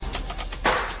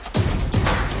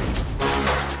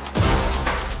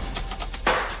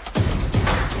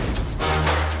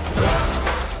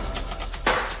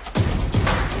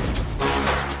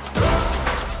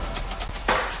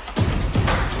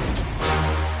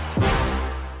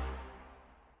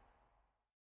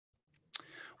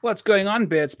What's going on,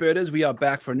 BetSpiriters? We are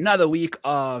back for another week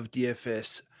of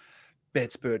DFS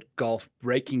BetSpirit Golf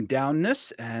Breaking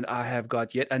Downness, and I have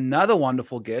got yet another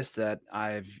wonderful guest that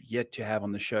I've yet to have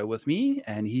on the show with me,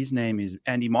 and his name is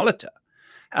Andy Molitor.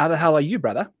 How the hell are you,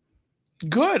 brother?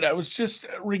 Good. I was just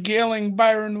regaling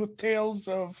Byron with tales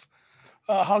of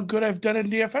how good I've done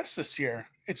in DFS this year.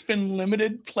 It's been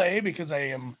limited play because I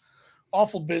am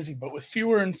awful busy, but with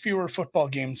fewer and fewer football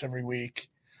games every week,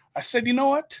 I said, you know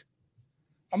what?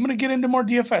 I'm going to get into more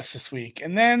DFS this week.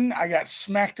 And then I got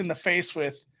smacked in the face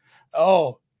with,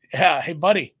 oh, yeah, hey,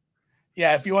 buddy.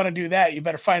 Yeah, if you want to do that, you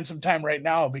better find some time right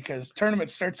now because tournament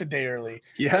starts a day early.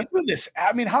 They Yeah. do this.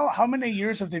 I mean, how many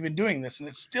years have they been doing this? And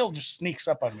it still just sneaks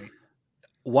up on me.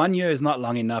 1 year is not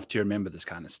long enough to remember this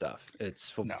kind of stuff. It's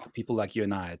for No. people like you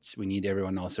and I. We need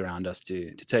everyone else around us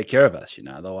to take care of us.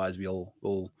 Otherwise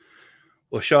we'll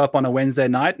show up on a Wednesday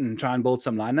night and try and build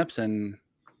some lineups and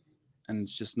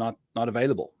it's just not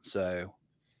available. So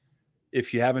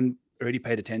if you haven't already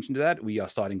paid attention to that, we are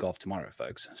starting golf tomorrow,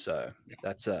 folks. So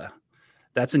that's a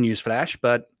news flash.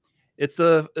 But it's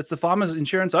the Farmers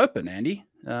Insurance Open, Andy.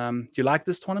 Do you like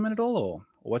this tournament at all, or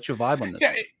what's your vibe on this?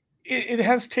 Yeah, it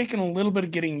has taken a little bit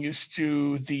of getting used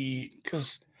to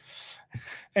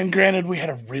and granted, we had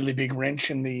a really big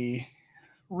wrench in the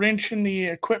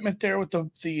equipment there with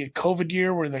the COVID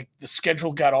year where the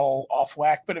schedule got all off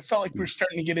whack, but it felt like we were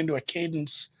starting to get into a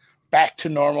cadence back to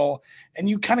normal, and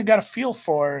you kind of got a feel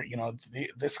for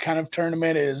this kind of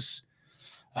tournament is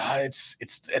it's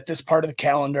at this part of the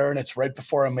calendar and it's right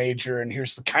before a major, and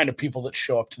here's the kind of people that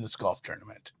show up to this golf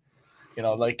tournament.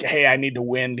 Like, hey, I need to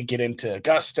win to get into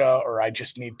Augusta, or I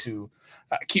just need to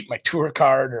keep my tour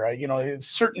card, or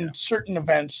certain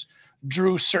events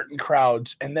drew certain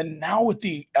crowds. And then now with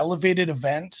the elevated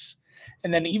events,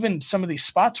 and then even some of these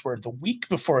spots where the week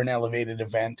before an elevated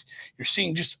event, you're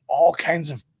seeing just all kinds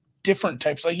of different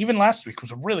types. Like even last week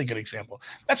was a really good example.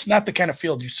 That's not the kind of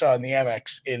field you saw in the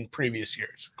Amex in previous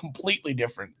years. Completely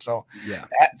different. So yeah,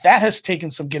 that has taken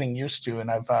some getting used to.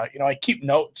 And I've, I keep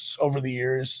notes over the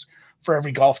years for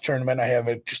every golf tournament. I have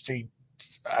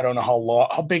I don't know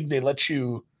how big they let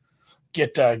you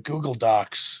get Google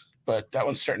Docs, but that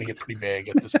one's starting to get pretty big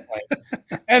at this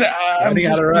point. And I'm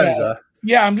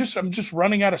just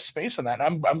running out of space on that.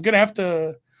 I'm going to have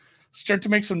to start to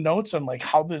make some notes on like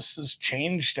how this has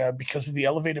changed because of the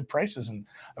elevated prices. And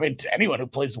I mean, to anyone who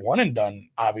plays one and done,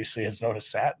 obviously has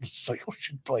noticed that. It's like,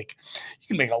 you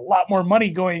can make a lot more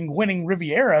money winning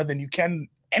Riviera than you can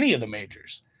any of the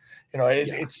majors.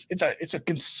 It's a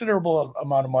considerable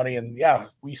amount of money, and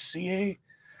we see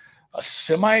a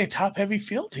semi top heavy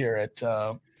field here at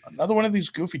another one of these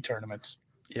goofy tournaments.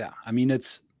 Yeah, I mean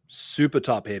it's super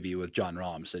top heavy with John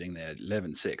Rahm sitting there at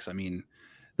 11-6. I mean,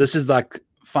 this is like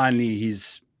finally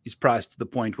he's priced to the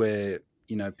point where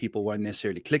people won't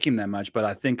necessarily click him that much, but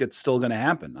I think it's still going to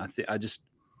happen. I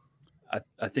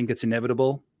think it's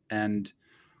inevitable, and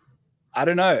I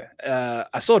don't know.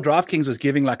 I saw DraftKings was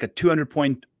giving like a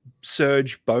 200-point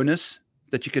surge bonus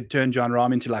that you could turn John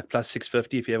Rahm into like plus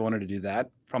 650 if you ever wanted to do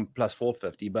that from plus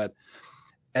 450. But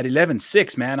at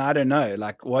 11-6, man, I don't know.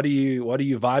 Like, what are you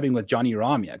vibing with Johnny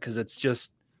Rahm here? Because it's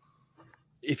just,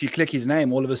 if you click his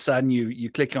name, all of a sudden you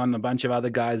click on a bunch of other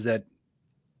guys that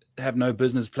have no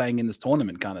business playing in this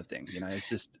tournament kind of thing.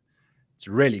 It's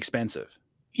really expensive.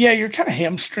 Yeah, you're kind of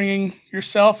hamstringing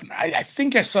yourself. I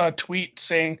think I saw a tweet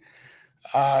saying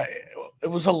it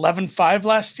was 11.5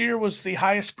 last year was the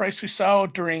highest price we saw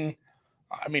during,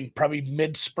 probably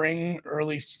mid-spring,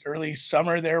 early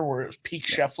summer there where it was peak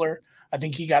Scheffler. I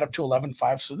think he got up to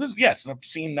 11.5. So it's an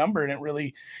obscene number, and it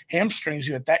really hamstrings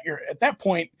you at that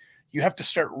point. You have to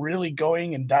start really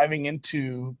going and diving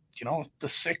into, the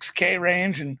 6K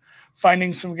range and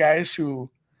finding some guys who,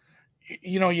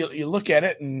 you look at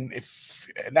it, and if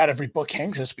not every book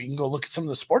hangs this, but you can go look at some of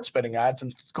the sports betting odds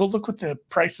and go look what the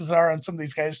prices are on some of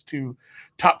these guys to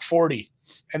top 40,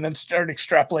 and then start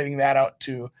extrapolating that out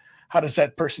to how does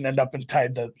that person end up in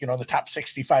the top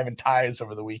 65 in ties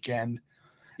over the weekend.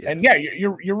 Yes. And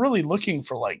you're really looking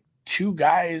for like two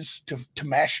guys to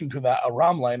mash into a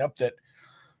Rahm lineup that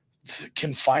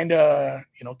can find a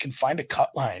cut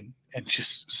line and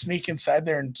just sneak inside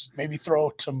there and maybe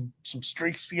throw some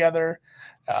streaks together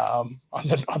on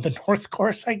the North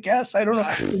Course, I guess. I don't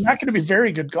know. They're not going to be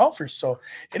very good golfers, so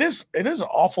it is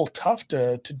awful tough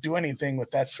to do anything with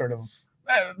that sort of.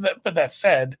 But that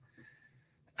said,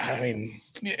 I mean,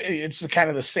 it's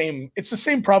the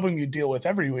same problem you deal with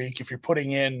every week if you're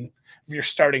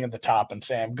starting at the top and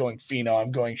say I'm going Finau,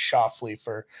 I'm going Schauffele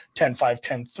for 10-5,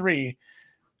 10-3.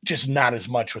 Just not as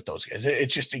much with those guys. It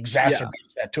just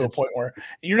exacerbates that to a point where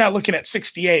you're not looking at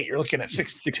 68, you're looking at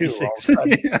 62. 66.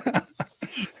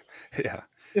 Yeah.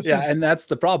 This Yeah. is And that's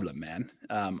the problem, man.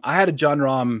 I had a John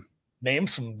Rahm. name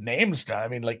some names. I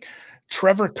mean, like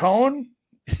Trevor Cohn,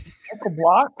 Michael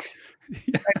Block.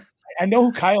 I know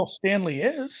who Kyle Stanley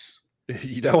is.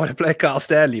 You don't want to play Kyle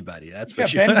Stanley, buddy. That's for Yeah,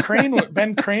 sure.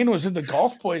 Ben Crane was in the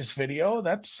Golf Boys video.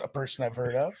 That's a person I've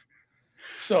heard of.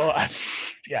 So,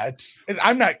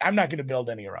 I'm not going to build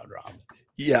any around Rahm.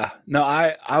 Yeah. No,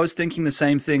 I was thinking the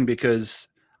same thing because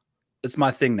it's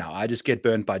my thing now. I just get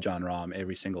burnt by John Rahm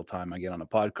every single time I get on a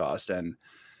podcast. And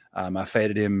I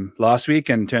faded him last week,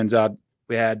 and turns out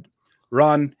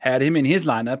Ron had him in his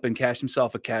lineup and cashed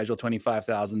himself a casual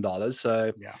 $25,000.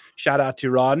 So shout out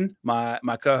to Ron, my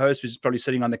co-host, who's probably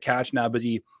sitting on the couch now,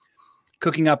 busy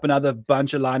cooking up another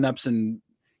bunch of lineups, and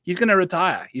he's going to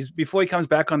retire. Before he comes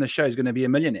back on the show, he's going to be a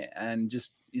millionaire, and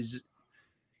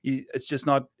it's just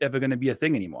not ever going to be a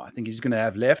thing anymore. I think he's going to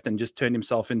have left and just turned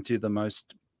himself into the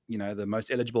most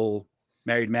eligible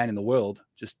married man in the world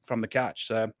just from the couch.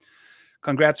 So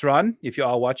congrats, Ron. If you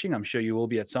are watching, I'm sure you will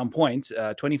be at some point.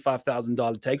 $25,000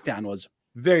 takedown was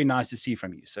very nice to see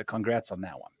from you. So congrats on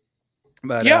that one.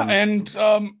 But and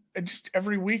just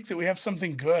every week that we have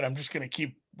something good, I'm just going to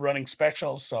keep running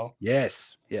specials. So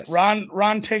yes. Ron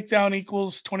takedown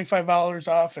equals $25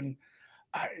 off. And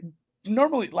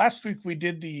normally last week we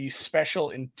did the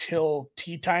special until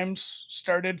tea times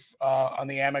started on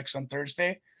the Amex on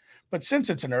Thursday. But since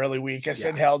it's an early week, I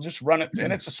said, hell, just run it.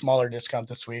 And it's a smaller discount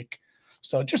this week.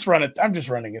 So just run it. I'm just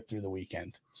running it through the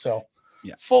weekend. So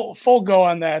full go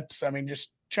on that. I mean,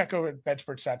 just check over at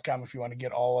betsports.com if you want to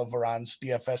get all of Ron's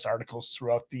DFS articles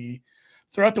throughout the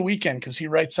weekend, because he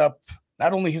writes up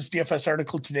not only his DFS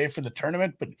article today for the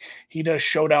tournament, but he does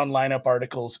showdown lineup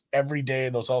articles every day.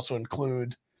 Those also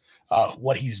include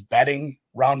what he's betting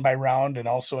round by round, and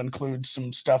also includes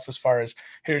some stuff as far as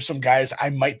here's some guys I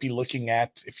might be looking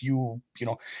at. If you're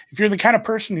the kind of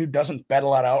person who doesn't bet a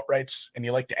lot of outrights and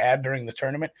you like to add during the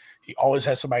tournament, he always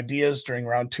has some ideas during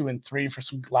round 2 and 3 for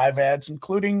some live ads,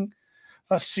 including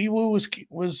Siwoo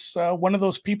was one of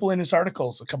those people in his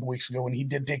articles a couple weeks ago when he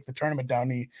did take the tournament down.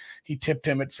 He tipped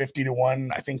him at 50-1,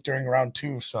 I think, during round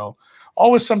 2. So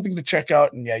always something to check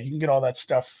out. And you can get all that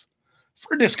stuff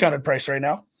for a discounted price right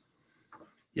now.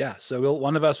 Yeah, so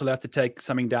one of us will have to take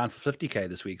something down for 50K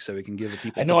this week, so we can give the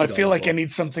people. I know. I feel like I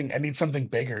need something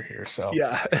bigger here. So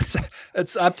yeah,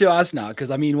 it's up to us now,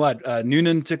 because I mean,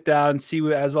 Noonan took down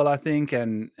Siwoo as well, I think,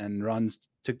 and Ron's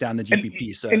took down the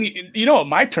GPP. And you know what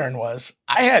my turn was?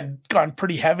 I had gone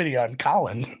pretty heavy on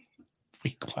Colin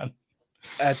week 1.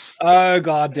 At the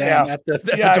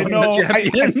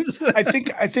champions.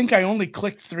 I think I only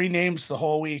clicked 3 names the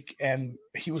whole week, and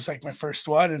he was like my first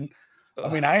one. And I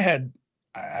mean, I had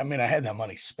that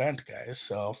money spent, guys.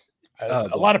 So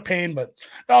a lot of pain, but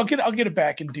I'll get it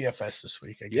back in DFS this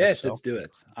week, I guess. Yes, let's do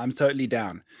it. I'm totally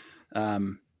down.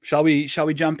 Shall we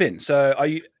jump in? So are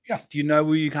you? Yeah. Do you know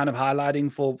who you kind of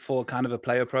highlighting for kind of a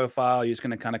player profile? Are you just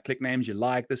going to kind of click names you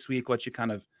like this week? What's your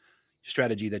kind of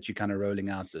strategy that you're kind of rolling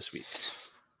out this week?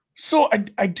 So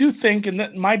I do think in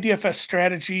that my DFS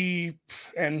strategy,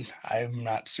 and I'm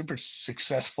not super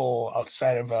successful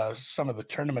outside of some of the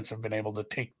tournaments I've been able to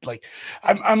take. Like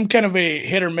I'm kind of a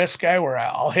hit or miss guy where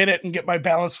I'll hit it and get my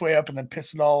balance way up and then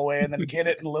piss it all away and then hit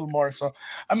it and a little more. So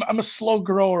I'm a slow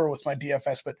grower with my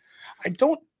DFS, but I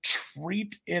don't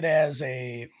treat it as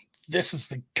this is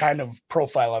the kind of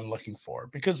profile I'm looking for,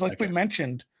 because we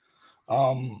mentioned,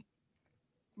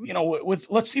 with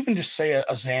let's even just say a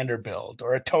Xander build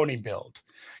or a Tony build,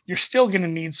 you're still going to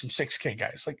need some 6K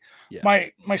guys.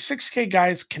 My 6K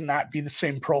guys cannot be the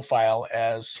same profile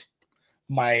as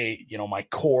my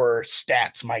core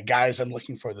stats, my guys I'm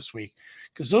looking for this week,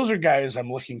 because those are guys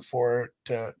I'm looking for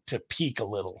to peak a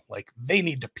little. Like they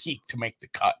need to peak to make the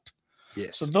cut.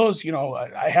 Yes. So those,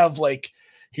 I have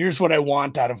here's what I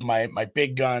want out of my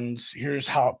big guns. Here's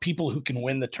how people who can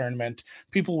win the tournament,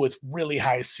 people with really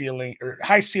high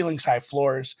ceilings, high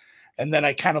floors. And then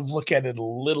I kind of look at it a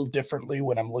little differently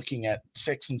when I'm looking at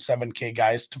 6 and 7K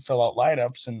guys to fill out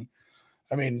lineups. And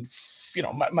I mean,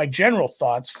 my general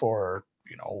thoughts for,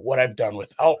 what I've done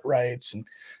with outrights and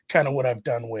kind of what I've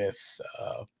done with,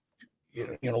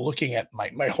 looking at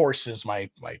my horses, my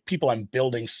people I'm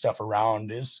building stuff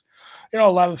around is, a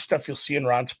lot of the stuff you'll see in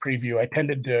Ron's preview. I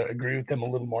tended to agree with him a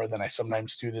little more than I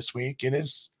sometimes do this week. It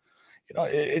is,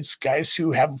 it's guys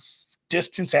who have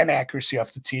distance and accuracy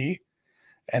off the tee.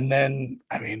 And then,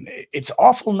 I mean, it's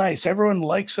awful nice. Everyone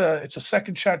likes it's a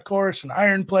second shot course and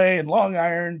iron play and long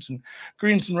irons and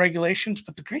greens and regulations,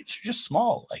 but the greens are just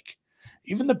small.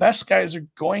 Even the best guys are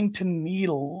going to need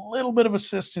a little bit of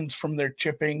assistance from their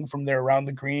chipping, from their around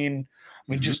the green.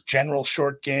 I mean, just general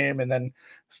short game, and then,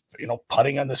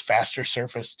 putting on this faster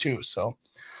surface too. So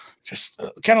just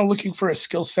kind of looking for a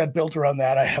skill set built around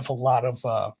that. I have a lot of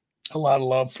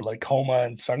love for like Homa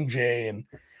and Sungjae, and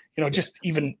just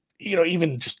even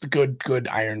just the good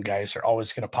iron guys are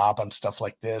always going to pop on stuff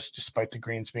like this, despite the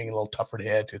greens being a little tougher to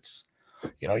hit. It's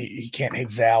you can't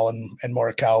hit Zal and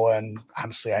Morikawa, and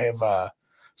honestly, I have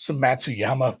some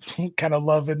Matsuyama kind of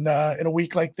love in a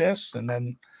week like this, and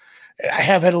then I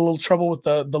have had a little trouble with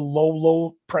the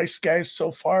low price guys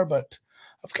so far, but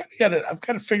I've kind of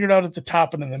got it figured out at the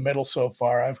top and in the middle so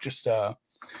far. I've just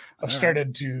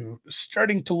starting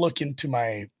to look into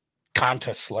my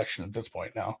contest selection at this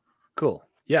point now. Cool.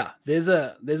 Yeah, there's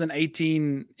an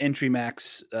 18 entry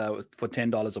max for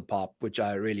 $10 a pop, which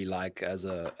I really like as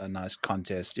a nice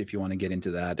contest. If you want to get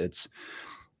into that, it's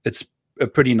a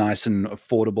pretty nice and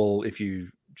affordable if you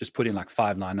just put in like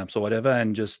 5 lineups or whatever,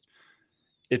 and just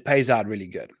it pays out really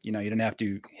good. You don't have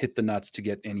to hit the nuts to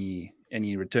get any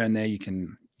return there. You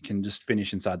can just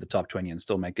finish inside the top 20 and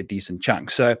still make a decent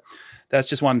chunk. So that's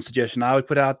just one suggestion I would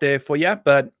put out there for you.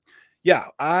 But yeah,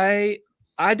 I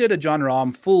did a Jon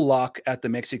Rahm full lock at the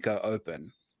Mexico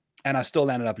Open, and I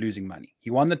still ended up losing money. He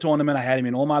won the tournament. I had him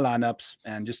in all my lineups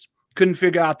and just couldn't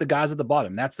figure out the guys at the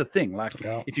bottom. That's the thing. Like,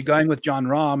 if you're going with Jon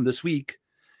Rahm this week,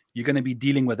 you're going to be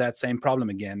dealing with that same problem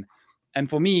again. And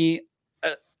for me,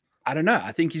 I don't know.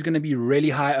 I think he's going to be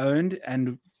really high owned,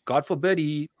 and God forbid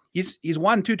he's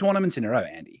won 2 tournaments in a row,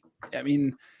 Andy. I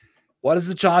mean, what is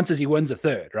the chances he wins a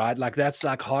third, right? Like, that's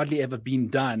like hardly ever been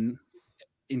done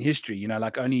in history.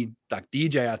 Like only like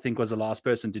DJ, I think, was the last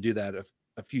person to do that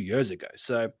a few years ago.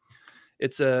 So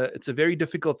it's a very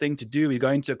difficult thing to do. He's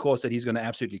going to a course that he's going to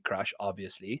absolutely crush,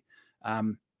 obviously.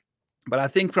 But I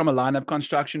think from a lineup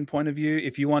construction point of view,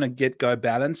 if you want to go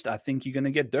balanced, I think you're going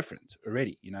to get different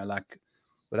already. Like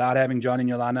without having John in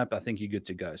your lineup, I think you're good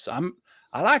to go. So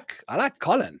I like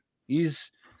Colin. I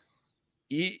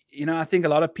think a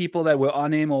lot of people that were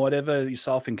on him or whatever,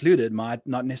 yourself included, might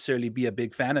not necessarily be a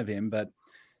big fan of him, but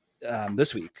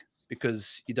this week,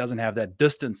 because he doesn't have that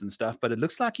distance and stuff. But it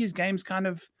looks like his game's kind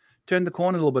of turned the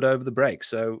corner a little bit over the break.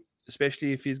 So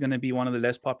especially if he's going to be one of the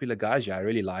less popular guys, I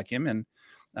really like him, and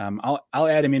I'll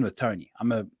add him in with Tony.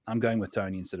 I'm going with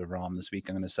Tony instead of Rahm this week.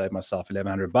 I'm going to save myself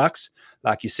 $1,100.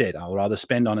 Like you said, I'll rather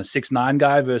spend on a 6'9"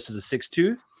 guy versus a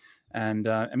 6'2". And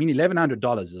I mean,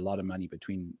 $1,100 is a lot of money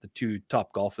between the 2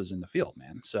 top golfers in the field,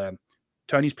 man. So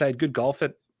Tony's played good golf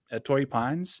at Torrey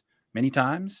Pines many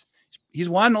times. He's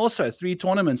won also 3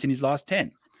 tournaments in his last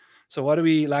 10. So what do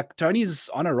we like? Tony's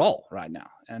on a roll right now,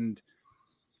 and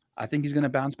I think he's going to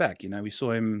bounce back. We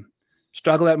saw him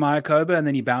struggle at Mayakoba, and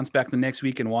then he bounced back the next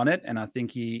week and won it. And I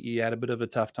think he had a bit of a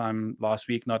tough time last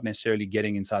week, not necessarily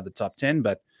getting inside the top 10,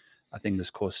 but I think this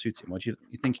course suits him. What you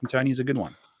thinking? Tony's a good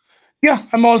one? Yeah,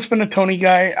 I'm always been a Tony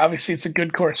guy. Obviously, it's a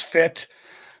good course fit.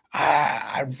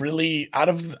 I really out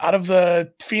of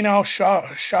the Finau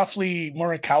Schauffele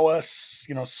Morikawa,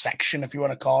 section, if you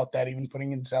want to call it that, even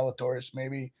putting in Zalatoris,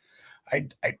 maybe I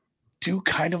do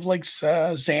kind of like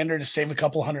Xander to save a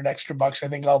couple $100 extra. I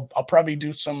think I'll probably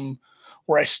do some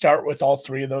where I start with all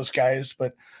 3 of those guys.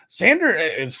 But Xander,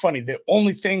 it's funny. The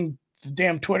only thing the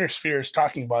damn Twitter sphere is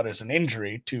talking about is an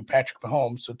injury to Patrick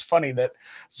Mahomes. So it's funny that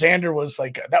Xander was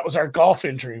like, that was our golf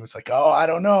injury. It was like, oh, I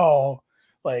don't know.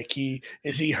 Like,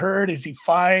 is he hurt? Is he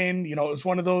fine? It was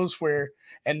one of those where,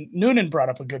 and Noonan brought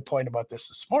up a good point about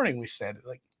this morning. We said,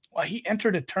 like, well, he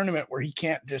entered a tournament where he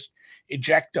can't just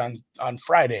eject on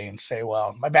Friday and say,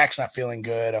 well, my back's not feeling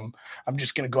good. I'm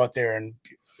just going to go out there and,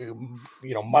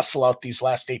 muscle out these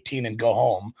last 18 and go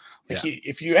home. Like,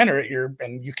 if you enter it,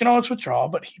 and you can always withdraw,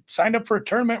 but he signed up for a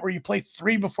tournament where you play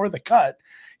 3 before the cut.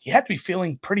 He had to be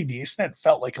feeling pretty decent. It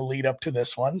felt like a lead up to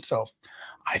this one. So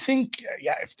I think,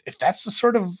 if that's the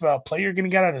sort of play you're going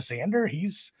to get out of Xander,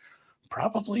 he's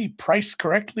probably priced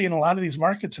correctly in a lot of these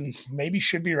markets, and maybe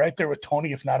should be right there with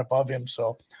Tony, if not above him.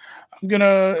 So I'm going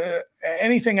to,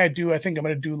 anything I do, I think I'm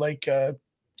going to do like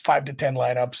 5 to 10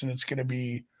 lineups, and it's going to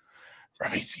be,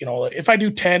 if I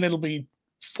do 10, it'll be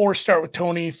 4 start with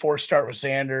Tony, 4 start with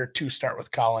Xander, 2 start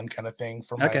with Colin, kind of thing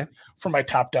for my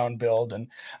top down build. And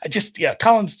I just,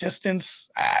 Colin's distance,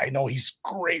 I know he's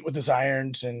great with his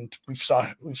irons, and we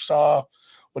saw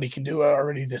what he can do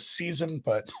already this season,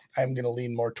 but I'm going to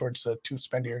lean more towards the 2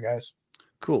 spendier guys.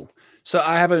 Cool. So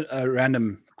I have a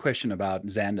random question about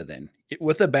Xander then.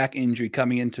 With a back injury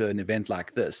coming into an event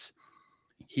like this,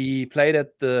 he played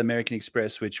at the American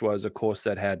Express, which was a course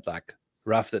that had like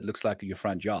rough that looks like your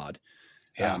front yard.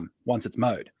 Once it's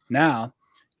mowed. Now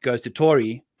goes to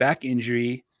Torrey, back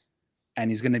injury, and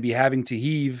he's going to be having to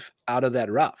heave out of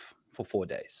that rough for 4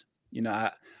 days.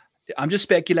 I'm just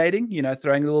speculating,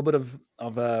 throwing a little bit of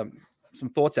some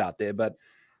thoughts out there, but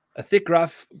a thick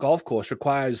rough golf course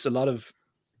requires a lot of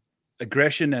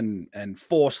aggression and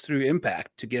force through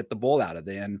impact to get the ball out of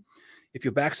there. And if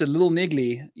your back's a little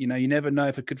niggly, you never know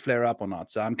if it could flare up or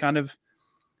not. So I'm kind of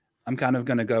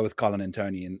going to go with Colin and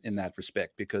Tony in that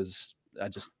respect, because I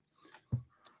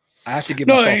have to give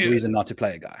myself a reason not to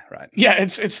play a guy, right? Yeah,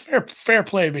 it's fair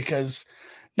play, because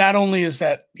not only is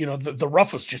that, the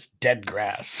rough was just dead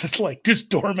grass. It's like just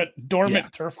dormant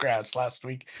turf grass last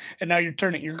week. And now you're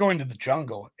going to the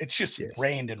jungle. It's just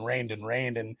rained and rained and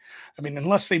rained. And I mean,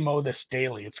 unless they mow this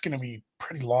daily, it's going to be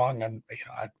pretty long. And,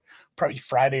 probably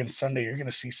Friday and Sunday, you're going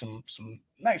to see some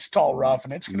nice tall rough,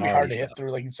 and it's going to be hard to hit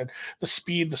through. Like you said, the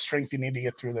speed, the strength you need to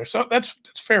get through there. So that's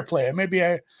fair play. Maybe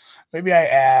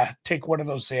I take one of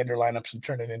those Xander lineups and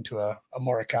turn it into a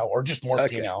Morikawa or just more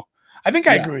Finau. I think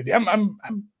I agree with you.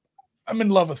 I'm in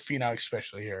love with Finau,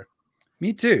 especially here.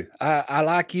 Me too. I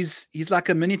like he's like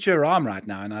a miniature Rahm right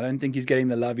now, and I don't think he's getting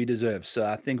the love he deserves. So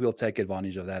I think we'll take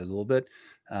advantage of that a little bit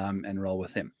and roll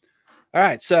with him. All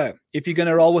right. So if you're going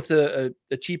to roll with a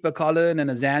cheaper Colin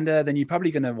and a Xander, then you're probably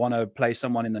going to want to play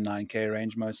someone in the 9K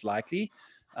range, most likely.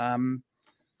 Who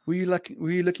are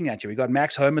you looking at? We got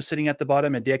Max Homer sitting at the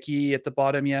bottom, Hideki at the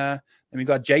bottom here. Then we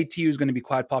got JT, who's going to be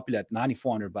quite popular at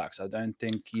 $9,400. I don't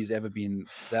think he's ever been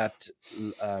that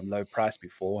low price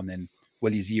before. And then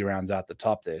Willie Z rounds out the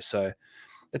top there. So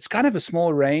it's kind of a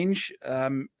small range. A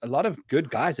lot of good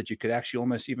guys that you could actually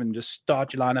almost even just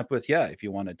start your lineup with here if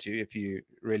you wanted to, if you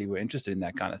really were interested in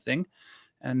that kind of thing,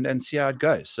 and see how it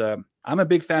goes. So I'm a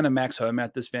big fan of Max Homer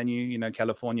at this venue.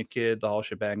 California kid, the whole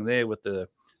shebang there with the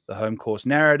home course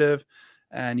narrative,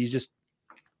 and he's just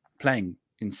playing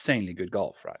insanely good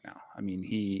golf right now. I mean,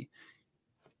 he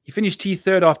finished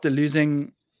T3rd after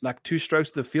losing like 2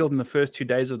 strokes to the field in the first 2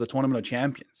 days of the Tournament of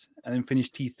Champions, and then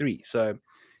finished T3. So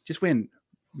just went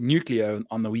nuclear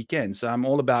on the weekend. So I'm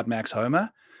all about Max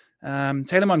Homer.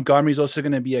 Taylor Montgomery is also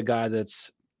going to be a guy that's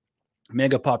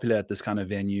mega popular at this kind of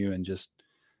venue, and just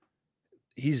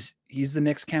he's the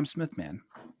next Cam Smith, man.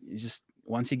 He's just,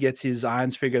 once he gets his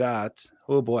irons figured out,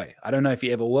 oh boy, I don't know if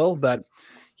he ever will, but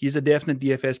he's a definite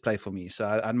DFS play for me. So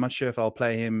I'm not sure if I'll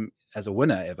play him as a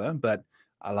winner ever, but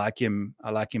I like him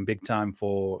big time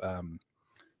for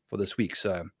this week.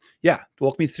 So yeah,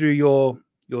 walk me through your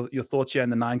thoughts here in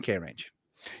the 9K range.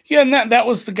 Yeah, and that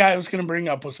was the guy I was going to bring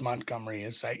up, was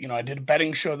Montgomery. I did a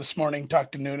betting show this morning,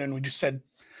 talked to Noonan. We just said,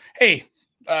 hey,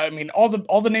 I mean, all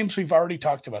the names we've already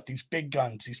talked about, these big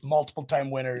guns, these multiple time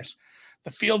winners.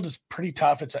 The field is pretty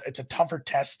tough. It's a tougher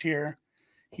test here.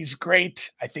 He's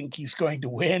great. I think he's going to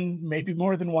win maybe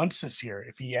more than once this year.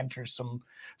 If he enters some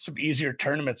easier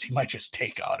tournaments, he might just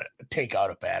take out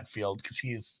a bad field, because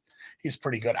he's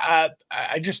pretty good.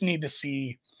 I just need to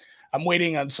see. I'm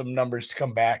waiting on some numbers to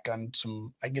come back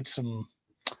I get some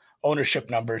ownership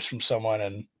numbers from someone,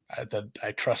 and that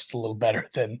I trust a little better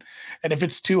than, and if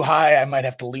it's too high, I might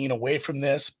have to lean away from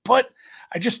this. But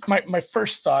I just, my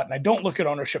first thought, and I don't look at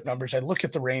ownership numbers, I look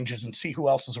at the ranges and see who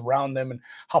else is around them and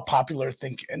how popular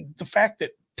and the fact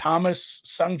that Thomas,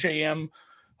 Sung JM,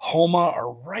 Homa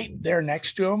are right there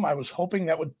next to him. I was hoping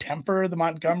that would temper the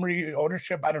Montgomery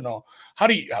ownership. I don't know. How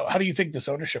do you think this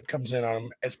ownership comes in on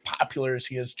him, as popular as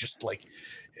he is, just like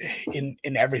in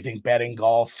everything, betting,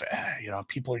 golf?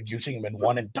 People are using him in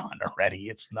one and done already.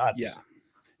 It's nuts. Yeah.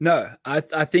 No,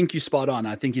 I think you're spot on.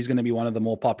 I think he's going to be one of the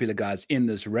more popular guys in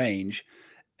this range.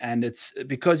 And it's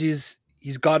because he's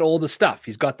got all the stuff.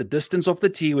 He's got the distance off the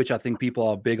tee, which I think people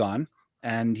are big on.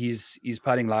 And he's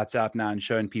putting lights out now and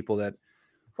showing people that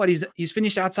he's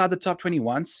finished outside the top 20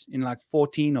 once in like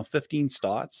 14 or 15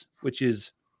 starts, which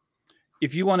is,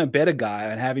 if you want to bet a guy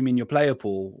and have him in your player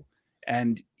pool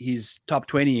and he's top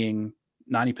 20ing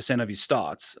 90% of his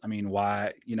starts, I mean,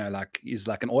 why, he's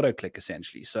like an auto click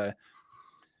essentially. So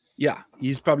yeah,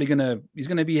 he's probably going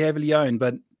to be heavily owned,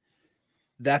 but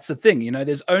that's the thing,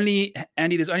 there's only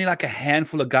like a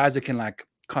handful of guys that can like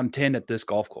contend at this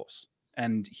golf course.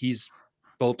 And he's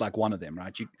built like one of them,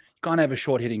 right? You can't have a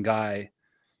short hitting guy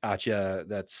out here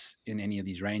that's in any of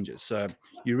these ranges. So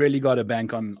you really got to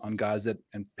bank on guys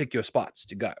and pick your spots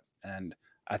to go. And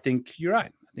I think you're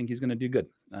right. I think he's going to do good.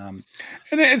 And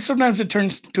sometimes it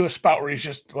turns to a spot where he's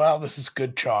just, well, this is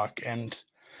good chalk. And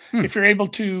if you're able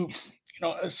to,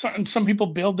 some people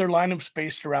build their lineups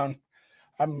based around,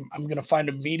 I'm going to find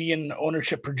a median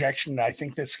ownership projection that I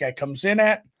think this guy comes in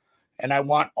at, and I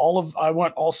want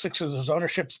all 6 of those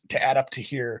ownerships to add up to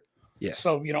here. Yes.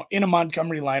 So, in a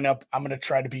Montgomery lineup, I'm going to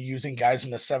try to be using guys in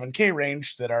the 7K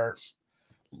range that are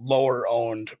lower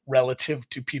owned relative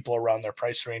to people around their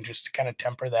price ranges to kind of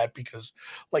temper that. Because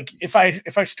like if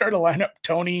I start a lineup,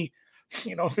 Tony,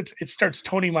 if it starts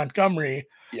Tony Montgomery,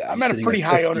 I'm at a pretty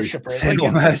high ownership rate.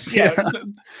 Almost,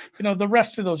 the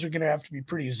rest of those are going to have to be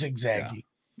pretty zigzaggy.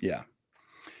 Yeah.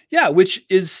 Yeah, which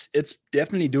is it's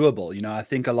definitely doable. I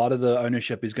think a lot of the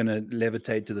ownership is going to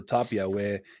levitate to the top here,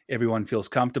 where everyone feels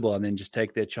comfortable, and then just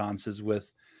take their chances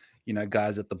with,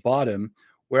 guys at the bottom.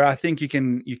 Where I think you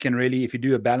can really, if you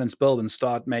do a balanced build and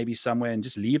start maybe somewhere and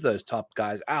just leave those top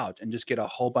guys out and just get a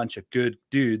whole bunch of good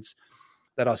dudes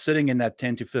that are sitting in that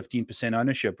 10 to 15%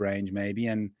 ownership range, maybe,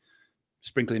 and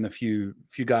sprinkling a few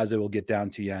guys that will get down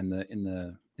to you in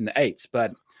the eights.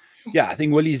 But yeah, I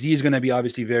think Willie Z is going to be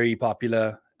obviously very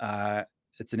popular.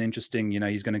 It's an interesting,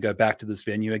 he's going to go back to this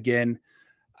venue again.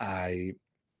 I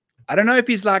don't know if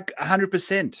he's like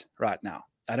 100% right now.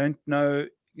 I don't know,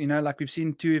 like we've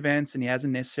seen 2 events and he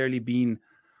hasn't necessarily been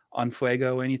on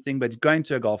Fuego or anything, but going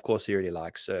to a golf course he really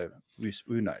likes. So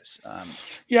who knows?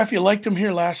 Yeah, if you liked him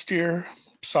here last year,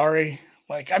 sorry.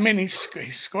 Like, I mean, he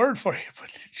scored for you, but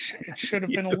it should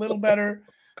have been a little better.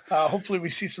 Hopefully, we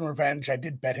see some revenge. I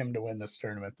did bet him to win this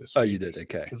tournament this Oh, week. you did?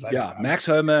 Okay. I Yeah, Max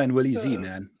Homer and Willie Z,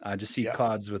 man. I just see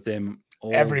cards with them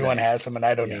all Everyone day. has them, and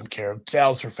I don't even care.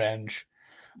 Sal's revenge.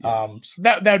 Yeah. So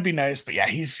that would be nice. But yeah,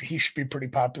 he should be pretty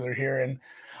popular here. And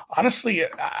honestly,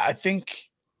 I think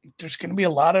there's going to be a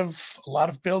lot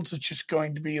of builds that's just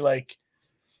going to be like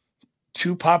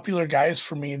 2 popular guys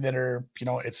for me that are,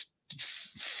 it's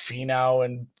Finau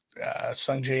and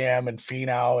Sung JM and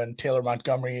Finau and Taylor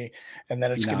Montgomery, and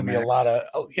then it's going to be a lot of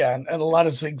and a lot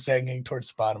of zigzagging towards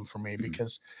the bottom for me,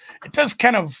 because it does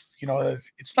kind of,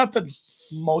 it's not the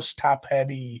most top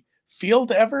heavy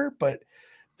field ever, but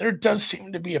there does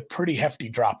seem to be a pretty hefty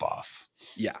drop off.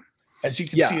 Yeah. As you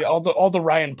can see, all the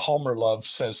Ryan Palmer love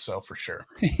says so for sure.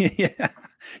 Yeah,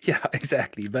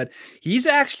 exactly. But he's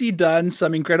actually done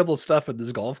some incredible stuff at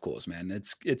this golf course, man.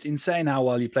 It's insane how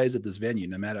well he plays at this venue,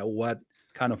 no matter what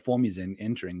kind of form he's in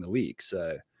entering the week.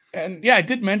 So, and yeah, I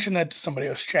did mention that to somebody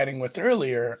I was chatting with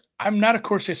earlier. I'm not a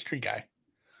course history guy.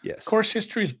 Yes, course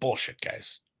history is bullshit,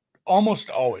 guys. Almost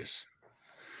always,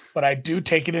 but I do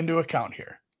take it into account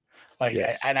here. Like,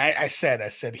 yes. I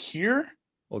said here.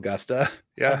 Augusta,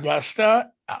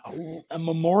 a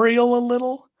Memorial a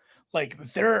little, like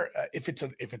if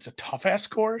it's a tough ass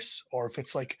course, or if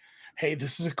it's like, hey,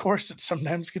 this is a course that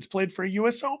sometimes gets played for a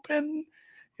U.S. Open,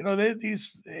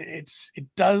 it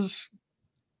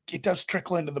does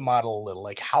trickle into the model a little.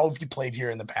 Like, how have you played here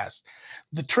in the past?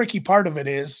 The tricky part of it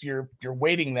is you're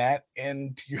weighting that,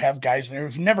 and you have guys in there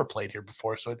who've never played here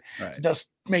before, so it does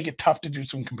make it tough to do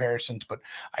some comparisons. But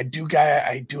I do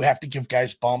have to give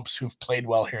guys bumps who've played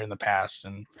well here in the past,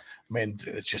 and I mean,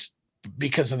 it's just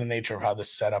because of the nature of how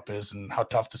this setup is and how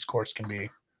tough this course can be.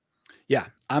 Yeah,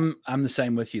 I'm the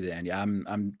same with you there, Andy.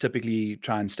 I'm typically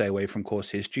trying to stay away from course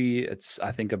history.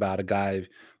 I think about a guy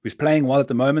who's playing well at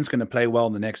the moment is going to play well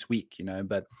in the next week,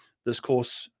 but this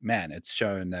course, man, it's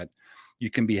shown that you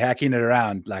can be hacking it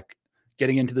around, like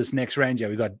getting into this next range. Yeah,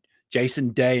 we've got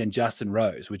Jason Day and Justin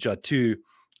Rose, which are 2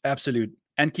 absolute,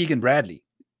 and Keegan Bradley.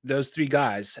 Those 3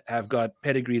 guys have got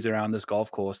pedigrees around this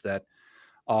golf course that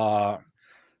are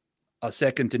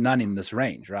second to none in this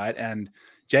range, right? And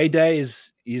Jay Day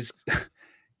he's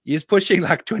pushing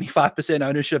like 25%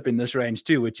 ownership in this range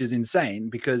too, which is insane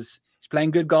because he's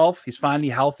playing good golf. He's finally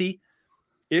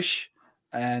healthy-ish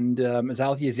and as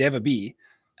healthy as ever be,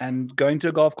 and going to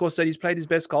a golf course that he's played his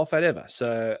best golf at ever.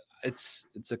 So it's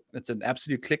an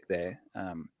absolute click there.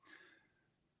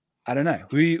 I don't know.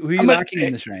 Who are you liking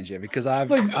in this range here? Because I'm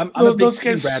a big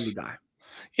Keegan Bradley guy.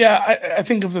 Yeah, I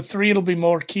think of the 3, it'll be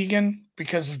more Keegan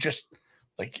because of just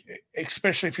like,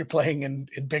 especially if you're playing in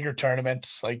bigger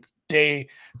tournaments, like Day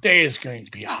is going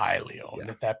to be highly owned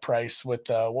at that price with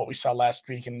what we saw last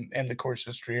week and the course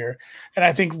history here. And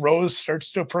I think Rose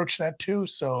starts to approach that too.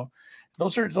 So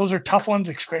those are tough ones,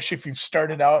 especially if you've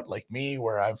started out like me,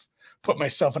 where I've put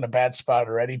myself in a bad spot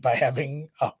already by having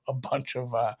a bunch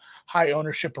of high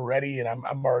ownership already, and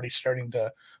I'm already starting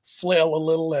to flail a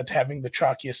little at having the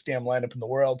chalkiest damn lineup in the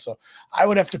world. So I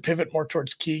would have to pivot more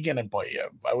towards Keegan, and boy, yeah,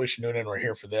 I wish Noonan were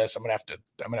here for this. I'm gonna have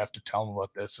to tell him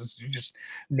about this. You just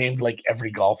named like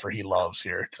every golfer he loves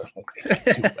here to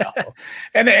do well,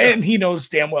 and he knows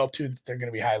damn well too that they're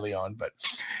gonna be highly owned. But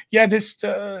yeah, just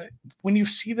when you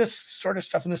see this sort of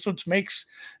stuff, and this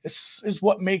is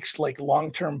what makes like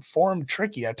long-term form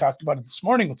tricky. I talked about it this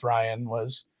morning with Ryan,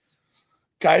 was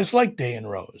guys like Day and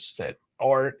Rose that,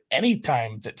 or any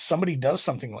time that somebody does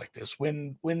something like this,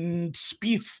 when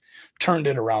Spieth turned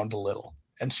it around a little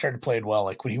and started playing well,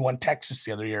 like when he won Texas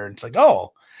the other year, and it's like,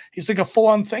 oh, he's like a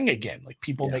full-on thing again. Like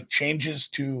people make changes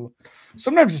to,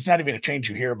 sometimes it's not even a change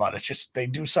you hear about. It's just they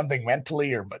do something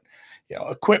mentally, but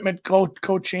equipment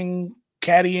coaching,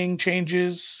 caddying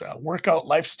changes, workout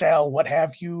lifestyle, what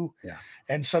have you. Yeah.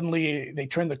 And suddenly they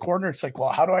turn the corner. It's like, well,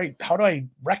 how do I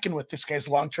reckon with this guy's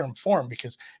long-term form?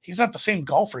 Because he's not the same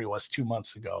golfer he was 2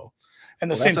 months ago. And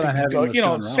the Well, same that's what thing I'm can having go, with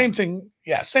John same Rahm. thing.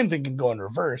 Yeah. Same thing can go in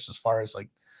reverse as far as like,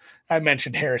 I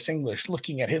mentioned Harris English,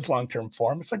 looking at his long-term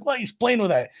form. It's like, well, he's playing with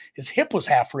that. His hip was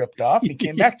half ripped off and he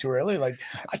came back too early. Like,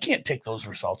 I can't take those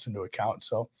results into account.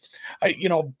 So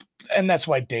and that's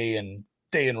why Day and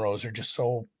Rose are just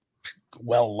so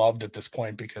well loved at this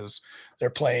point, because they're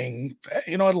playing, at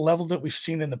a level that we've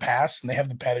seen in the past, and they have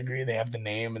the pedigree, they have the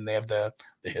name, and they have the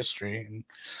history.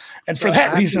 And for So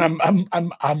that reason,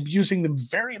 I'm using them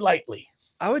very lightly.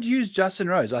 I would use Justin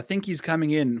Rose. I think he's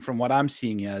coming in, from what I'm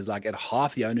seeing here, is like at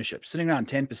half the ownership, sitting around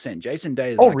 10%. Jason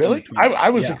Day is Oh, like in the really? 20s. I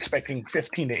was Yeah. expecting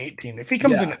 15 to 18. If he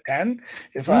comes in Yeah. at 10,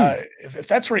 if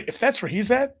that's where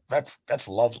he's at, that's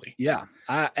lovely. Yeah.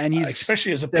 And he's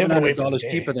especially as a pivot away from $700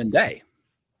 Day. cheaper than Day.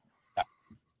 Yeah.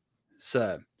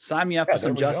 So sign me up for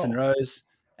some Justin Rose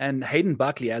and Hayden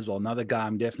Buckley as well. Another guy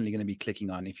I'm definitely going to be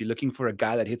clicking on. If you're looking for a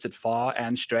guy that hits it far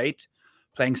and straight,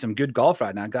 playing some good golf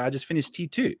right now, guy just finished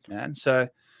T2, man. So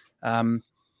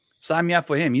sign me up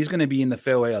for him. He's going to be in the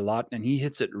fairway a lot, and he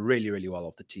hits it really, really well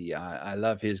off the tee. I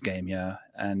love his game here.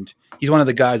 And he's one of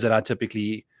the guys that I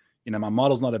typically, my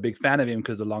model's not a big fan of him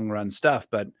because of the long run stuff,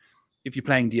 but if you're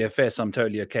playing DFS, I'm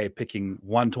totally okay picking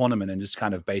one tournament and just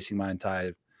kind of basing my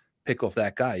entire pick off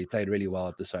that guy. He played really well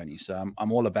at the Sony. So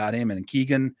I'm all about him. And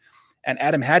Keegan and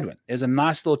Adam Hadwin. There's a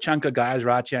nice little chunk of guys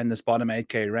right here in this bottom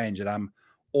 8K range that I'm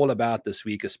all about this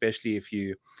week, especially if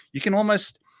you can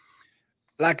almost,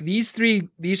 like these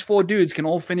four dudes can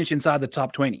all finish inside the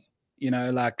top 20.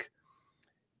 Like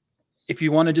if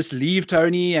you want to just leave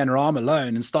Tony and Rahm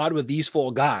alone and start with these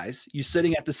four guys, you're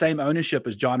sitting at the same ownership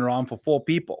as John Rahm for four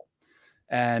people.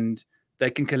 And they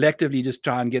can collectively just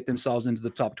try and get themselves into the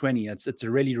top 20. It's a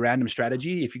really random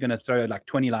strategy. If you're going to throw like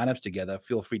 20 lineups together,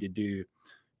 feel free to do,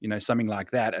 something like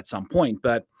that at some point.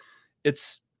 But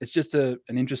it's just an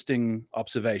interesting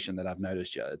observation that I've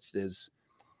noticed here. It's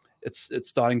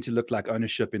starting to look like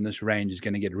ownership in this range is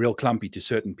going to get real clumpy to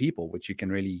certain people, which you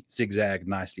can really zigzag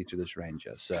nicely through this range.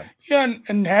 So yeah,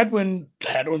 and Hadwin's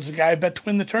the guy I bet to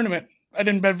win the tournament. I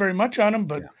didn't bet very much on him,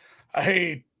 but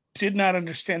I did not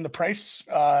understand the price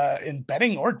in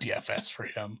betting or DFS for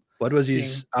him. What was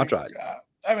his outright?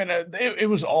 It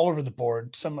was all over the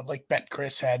board. Some like Bet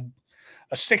Chris had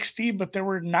a 60, but there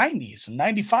were 90s and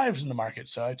 95s in the market.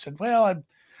 So I said, well,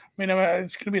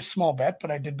 it's going to be a small bet,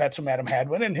 but I did bet some Adam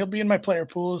Hadwin, and he'll be in my player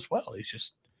pool as well. He's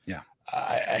just,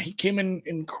 he came in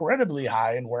incredibly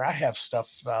high, and where I have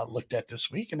stuff looked at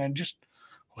this week, and then just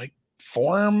like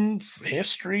form,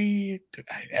 history,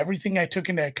 everything I took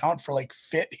into account for like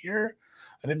fit here.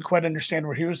 I didn't quite understand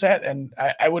where he was at, and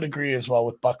I would agree as well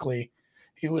with Buckley.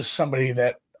 He was somebody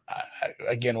that,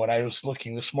 again, when I was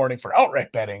looking this morning for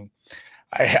outright betting,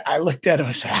 I looked at him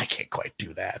and said, I can't quite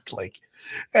do that. Like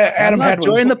Adam Hadwin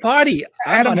join the party.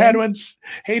 Adam Hadwin's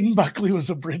Hayden Buckley was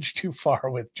a bridge too far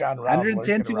with John Rahm.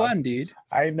 110 to 1, dude.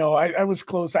 I know. I was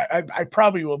close. I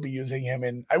probably will be using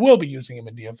him I will be using him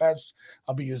in DFS.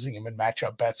 I'll be using him in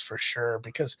matchup bets for sure,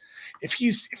 because if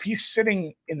he's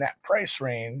sitting in that price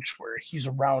range where he's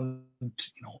around,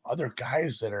 other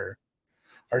guys that are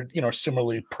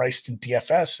similarly priced in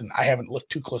DFS, and I haven't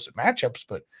looked too close at matchups,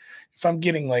 but if I'm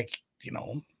getting like,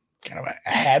 kind of a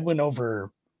Hadwin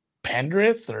over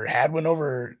Pendrith or Hadwin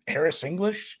over Harris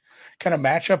English kind of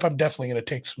matchup, I'm definitely going to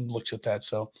take some looks at that.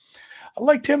 So I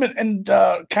liked him, and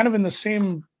kind of in the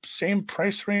same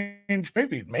price range,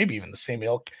 maybe even the same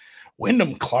ilk.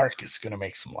 Wyndham Clark is going to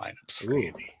make some lineups for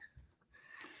Andy.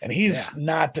 And he's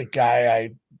not the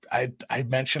guy I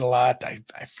mention a lot.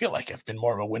 I feel like I've been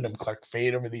more of a Wyndham Clark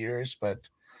fade over the years, but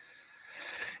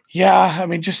yeah,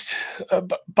 just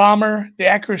bomber, the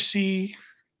accuracy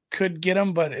could get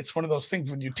him, but it's one of those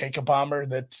things when you take a bomber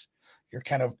that you're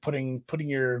kind of putting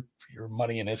your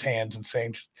money in his hands and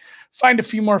saying, just find a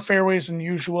few more fairways than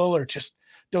usual, or just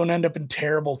don't end up in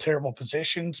terrible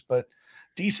positions, but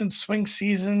decent swing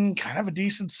season, kind of a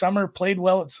decent summer, played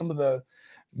well at some of the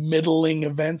middling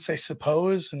events, I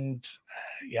suppose. And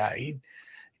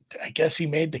I guess he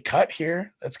made the cut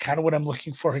here. That's kind of what I'm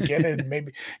looking for again. And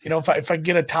maybe, if I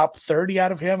get a top 30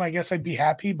 out of him, I guess I'd be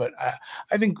happy. But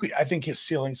I think his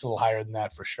ceiling's a little higher than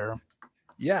that for sure.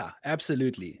 Yeah,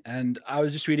 absolutely. And I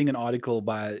was just reading an article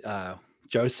by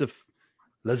Joseph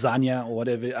Lasagna or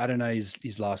whatever. I don't know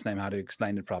his last name, how to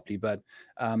explain it properly, but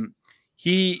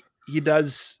he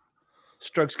does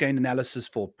strokes gained analysis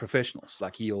for professionals.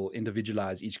 Like he'll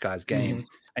individualize each guy's game,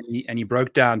 and he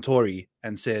broke down Tory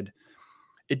and said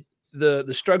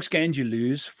the strokes gained you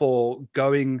lose for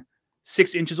going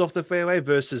 6 inches off the fairway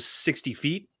versus 60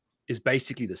 feet is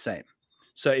basically the same.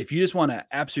 So if you just want to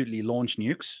absolutely launch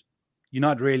nukes, you're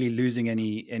not really losing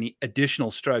any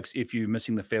additional strokes if you're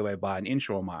missing the fairway by an inch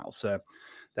or a mile. So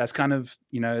that's kind of,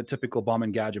 a typical bomb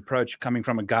and gouge approach coming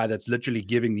from a guy that's literally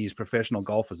giving these professional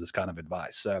golfers this kind of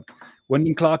advice. So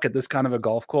Wyndham Clark at this kind of a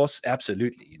golf course,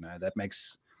 absolutely, that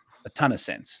makes a ton of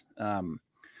sense.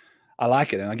 I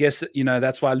like it. And I guess,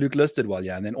 that's why Luke listed well.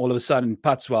 Yeah. And then all of a sudden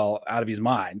putts well out of his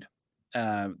mind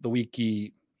the week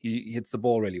he hits the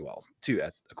ball really well too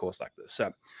at a course like this.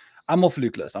 So I'm off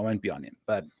Luke list. I won't be on him,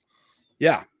 but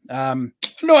yeah.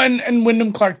 No, and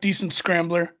Wyndham Clark, decent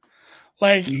scrambler.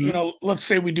 Like, let's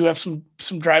say we do have some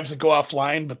drives that go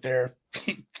offline, but they're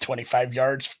 25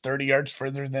 yards, 30 yards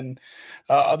further than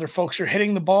other folks are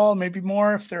hitting the ball, maybe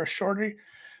more if they're shorter.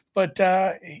 But,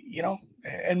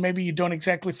 and maybe you don't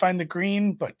exactly find the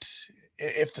green, but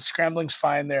if the scrambling's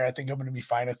fine there, I think I'm going to be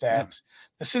fine with that.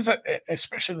 Yeah. This is,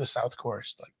 especially the South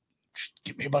Course, like, just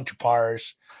give me a bunch of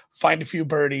pars, find a few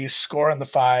birdies, score on the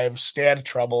 5, stay out of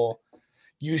trouble.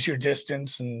 Use your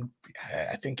distance, and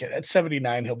I think at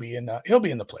 79 he'll be in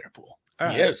the player pool.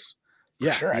 He is,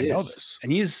 for sure. I know this,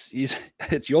 and he's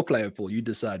it's your player pool. You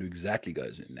decide who exactly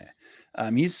goes in there.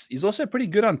 He's also pretty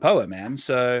good on power, man.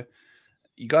 So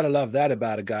you got to love that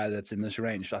about a guy that's in this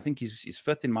range. I think he's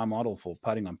 5th in my model for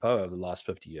putting on power over the last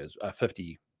 50 years,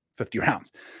 50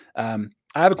 rounds. I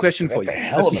have a question for you. That's a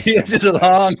hell of a It's a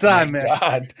long time, man.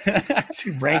 God, what's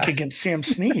he rank against Sam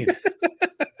Snead?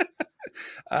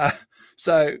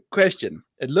 So question,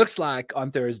 it looks like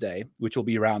on Thursday, which will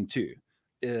be round 2,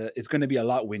 it's going to be a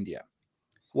lot windier.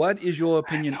 What is your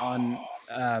opinion on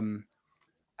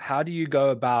how do you go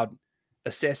about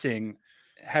assessing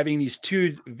having these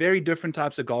 2 very different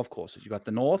types of golf courses? You got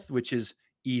the north, which is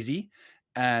easy,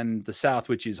 and the south,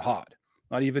 which is hard,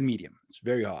 not even medium. It's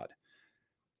very hard.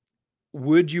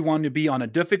 Would you want to be on a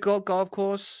difficult golf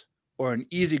course or an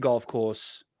easy golf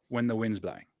course when the wind's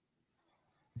blowing?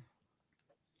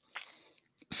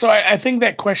 So I think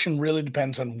that question really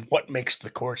depends on what makes the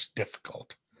course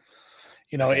difficult.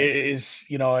 Okay.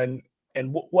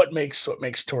 And what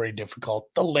makes Torrey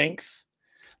difficult? The length,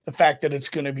 the fact that it's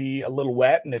going to be a little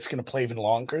wet and it's going to play even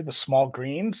longer, the small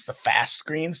greens, the fast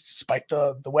greens, despite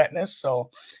the wetness. So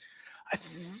I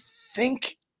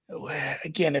think,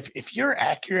 again, if you're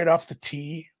accurate off the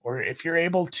tee, or if you're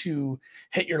able to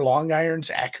hit your long irons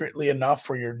accurately enough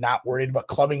where you're not worried about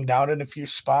clubbing down in a few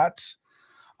spots,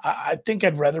 I think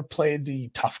I'd rather play the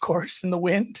tough course in the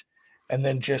wind and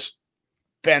then just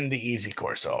bend the easy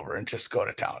course over and just go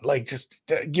to town. Like, just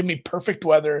give me perfect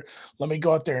weather. Let me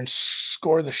go out there and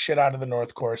score the shit out of the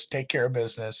north course, take care of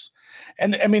business.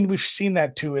 And I mean, we've seen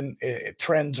that too. And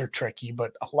trends are tricky,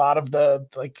 but a lot of the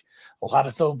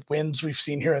wins we've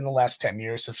seen here in the last 10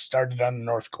 years have started on the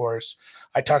north course.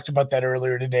 I talked about that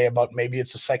earlier today about maybe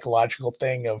it's a psychological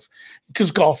thing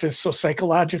because golf is so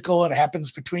psychological and it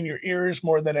happens between your ears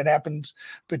more than it happens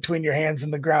between your hands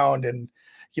and the ground. And,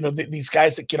 these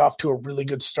guys that get off to a really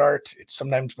good start, it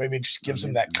sometimes maybe just gives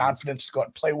them that confidence to go out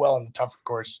and play well in the tougher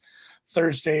course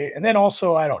Thursday. And then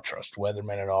also, I don't trust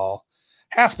weathermen at all.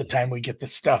 Half the time we get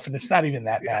this stuff and it's not even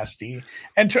that nasty.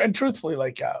 And truthfully,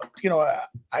 like,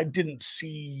 I didn't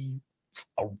see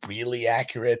a really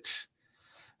accurate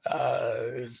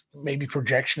maybe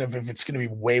projection of if it's going to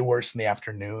be way worse in the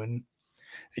afternoon.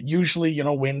 Usually,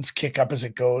 winds kick up as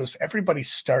it goes. Everybody's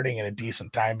starting at a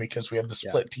decent time because we have the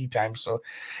split tee time. So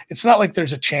it's not like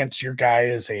there's a chance your guy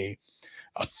is a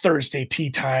Thursday tee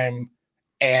time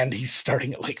and he's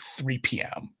starting at like 3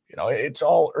 p.m. It's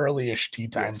all early-ish tee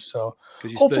time. Yes. So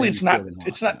hopefully it's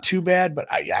not too bad,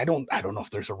 but I don't know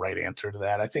if there's a right answer to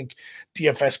that. I think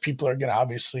DFS people are going to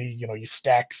obviously, you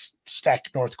stack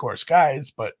North Course guys,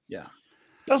 but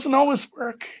doesn't always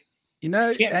work.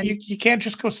 You can't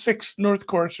just go 6 North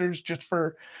Coursers just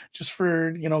for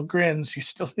grins. You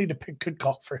still need to pick good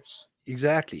golfers.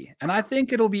 Exactly. And I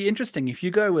think it'll be interesting if you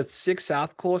go with 6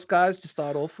 South Course guys to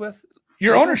start off with.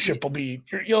 Your ownership will be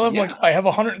you'll have I have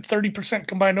 130%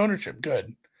 combined ownership.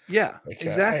 Good. Yeah,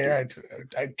 exactly.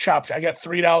 I chopped. I got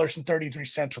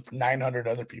 $3.33 with 900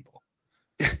 other people.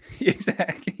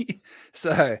 Exactly.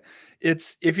 So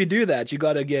if you do that, you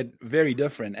got to get very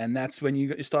different. And that's when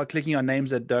you start clicking on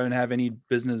names that don't have any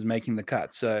business making the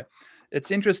cut. So it's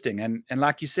interesting. And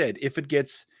like you said,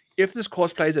 if this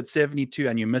course plays at 72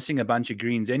 and you're missing a bunch of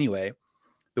greens anyway,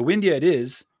 the windier it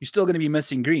is, you're still going to be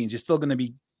missing greens. You're still going to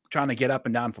be trying to get up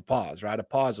and down for pars, right? A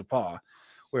par is a par.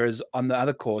 Whereas on the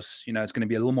other course, it's going to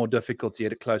be a little more difficult to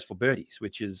get it close for birdies,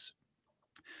 which is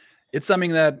It's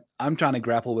something that I'm trying to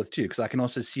grapple with too, because I can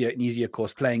also see an easier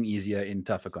course playing easier in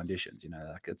tougher conditions.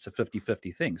 Like it's a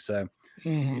 50-50 thing. So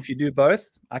if you do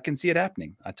both, I can see it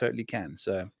happening. I totally can.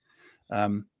 So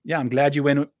yeah, I'm glad you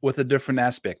went with a different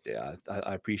aspect there.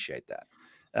 I appreciate that.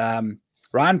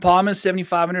 Ryan Palmer,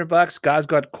 $7,500. Guy's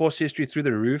got course history through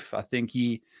the roof. I think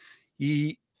he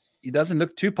doesn't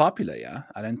look too popular. Yeah,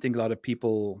 I don't think a lot of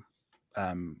people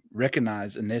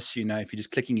recognize, unless if you're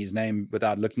just clicking his name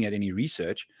without looking at any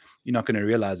research, you're not going to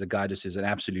realize the guy just is an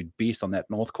absolute beast on that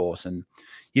North course, and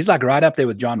he's like right up there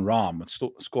with John Rahm with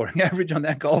scoring average on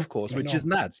that golf course, which is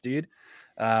nuts, dude.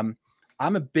 I'm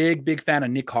a big fan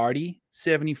of Nick Hardy,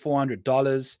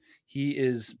 $7,400. He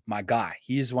is my guy.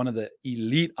 He's one of the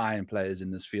elite iron players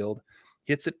in this field.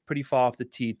 Hits it pretty far off the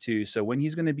tee too. So when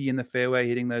he's going to be in the fairway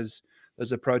hitting those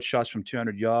approach shots from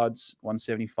 200 yards,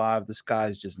 175, this guy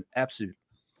is just an absolute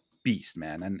beast,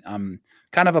 man. And I'm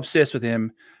kind of obsessed with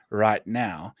him right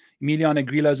now. Emiliano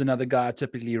Grillo is another guy I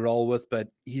typically roll with, but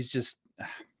he's just,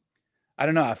 I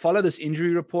don't know. I follow this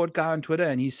injury report guy on Twitter,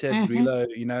 and he said Grillo,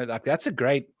 like that's a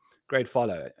great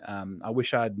follow. I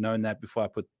wish I had known that before I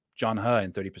put John Herr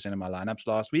in 30% of my lineups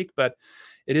last week, but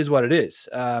it is what it is.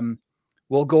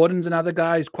 Will Gordon's another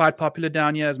guy who's quite popular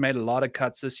down here, has made a lot of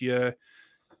cuts this year,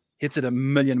 hits it a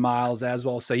million miles as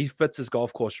well. So he fits his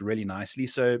golf course really nicely.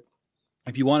 So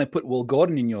if you want to put Will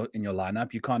Gordon in your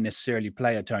lineup, you can't necessarily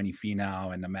play a Tony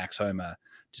Finau and a Max Homa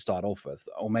to start off with,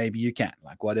 or maybe you can,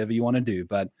 like whatever you want to do.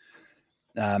 But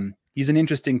he's an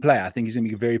interesting player. I think he's going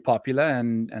to be very popular,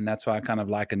 and that's why I kind of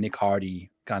like a Nick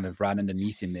Hardy kind of right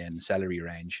underneath him there in the salary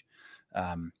range.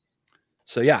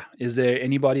 So yeah, is there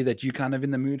anybody that you kind of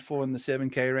in the mood for in the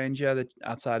 7K range here that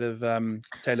outside of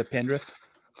Taylor Pendrith?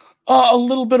 A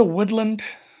little bit of Woodland.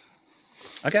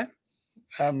 Okay.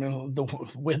 I mean,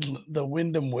 the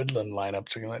Wyndham Woodland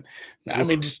lineups are going to. I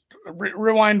mean, just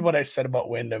rewind what I said about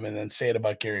Wyndham and then say it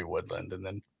about Gary Woodland and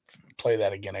then play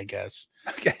that again, I guess.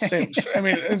 Okay. I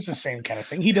mean, it's the same kind of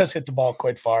thing. He does hit the ball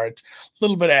quite far. It's a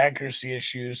little bit of accuracy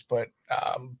issues, but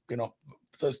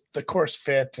the course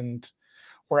fit and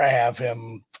where I have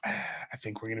him, I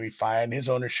think we're going to be fine. His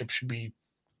ownership should be,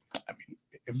 I mean,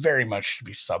 very much should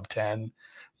be sub 10.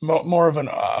 More of an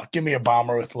give me a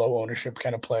bomber with low ownership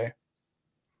kind of play.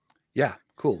 Yeah,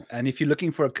 cool. And if you're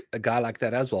looking for a guy like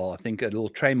that as well, I think a little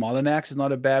Trey Molinax is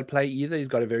not a bad play either. He's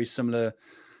got a very similar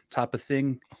type of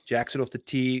thing. Jacks it off the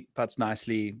tee, putts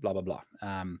nicely, blah, blah, blah.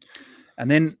 And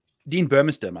then Dean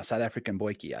Burmester, my South African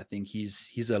boykie, I think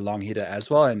he's a long hitter as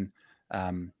well. And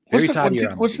very tidy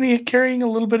around. Wasn't he carrying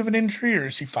a little bit of an injury, or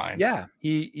is he fine? Yeah,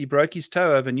 he broke his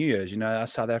toe over New Year's.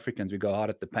 Us South Africans, we go hard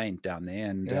at the paint down there,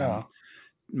 and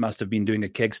must have been doing a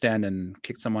keg stand and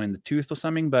kicked someone in the tooth or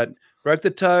something, but broke the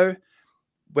toe,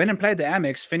 went and played the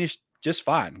Amex, finished just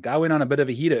fine. Guy went on a bit of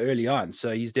a heater early on,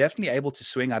 so he's definitely able to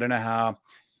swing. I don't know how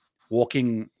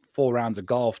walking 4 rounds of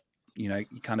golf, he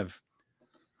kind of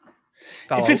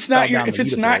if it's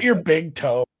not your big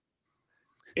toe,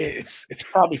 it's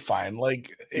probably fine.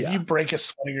 Like if you break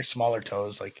one of your smaller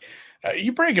toes, like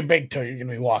you break a big toe, you're going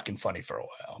to be walking funny for a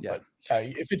while. Yeah. But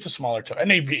if it's a smaller toe, and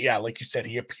like you said,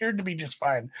 he appeared to be just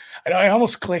fine. I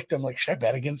almost clicked. I'm like, should I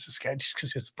bet against this guy just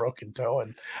because he has a broken toe?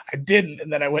 And I didn't.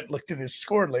 And then I went and looked at his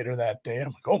score later that day. And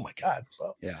I'm like, oh my God.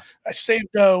 Well, I saved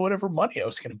whatever money I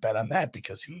was going to bet on that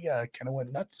because he kind of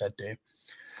went nuts that day.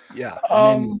 Yeah.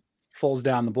 And then falls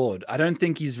down the board. I don't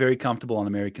think he's very comfortable on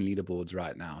American leaderboards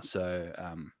right now. So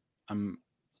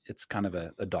it's kind of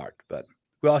a dart, but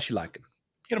who else you like him?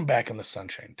 Get him back on the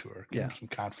Sunshine Tour. Give him some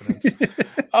confidence.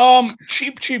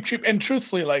 Cheap. And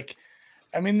truthfully, like,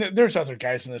 I mean, there's other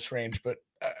guys in this range, but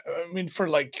I mean, for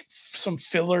like some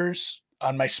fillers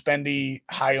on my spendy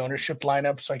high ownership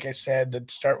lineups, like I said, that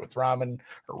start with Rom,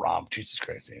 Jesus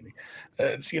Christ, Andy.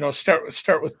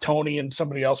 Start with Tony and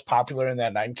somebody else popular in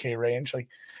that 9K range, like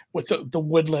with the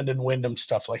Woodland and Wyndham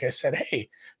stuff. Like I said, hey,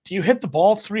 do you hit the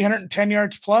ball 310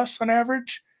 yards plus on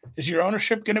average? Is your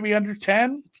ownership going to be under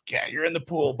 10? Yeah, you're in the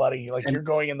pool, buddy. Like you're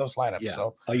going in those lineups. Yeah.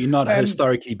 So are you not a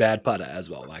historically bad putter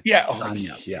as well? Like signing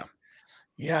up. Yeah.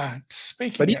 Yeah.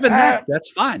 But even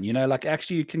that's fine. Like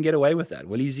actually you can get away with that.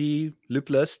 Willie Z, Luke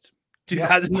List, 2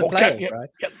 guys in the playoffs, right?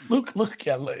 Yeah, Luke,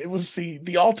 it was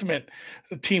the ultimate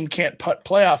team can't putt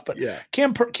playoff, but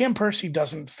Cam Percy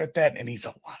doesn't fit that, and he's a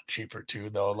lot cheaper too,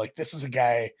 though. Like this is a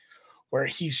guy where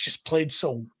he's just played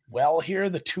so well here.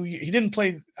 The 2 years he didn't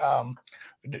play.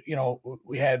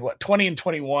 We had 20 and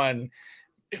 21.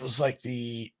 It was like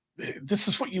this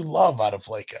is what you love out of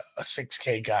like a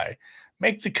 6K guy.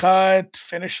 Make the cut,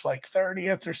 finish like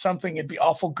 30th or something. It'd be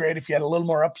awful great if you had a little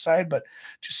more upside, but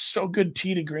just so good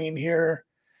tee to green here.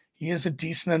 He is a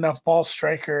decent enough ball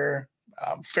striker,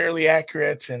 fairly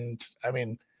accurate. And I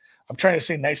mean, I'm trying to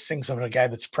say nice things of a guy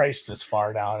that's priced this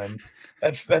far down, and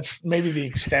that's maybe the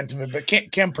extent of it. But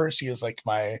Cam Percy is like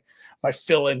my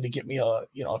fill in to get me a,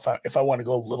 if I want to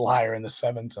go a little higher in the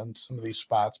sevens on some of these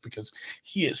spots, because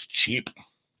he is cheap.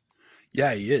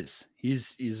 Yeah, he is.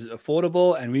 He's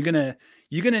affordable, and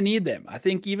you're gonna need them. I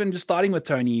think even just starting with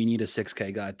Tony, you need a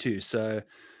 6K guy too. So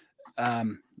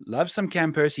love some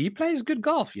Cam Percy. He plays good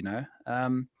golf,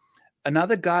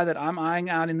 Another guy that I'm eyeing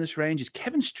out in this range is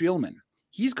Kevin Streelman.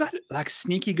 He's got like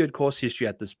sneaky good course history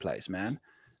at this place, man.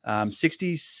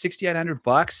 6,800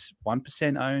 bucks,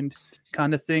 1% owned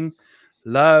kind of thing.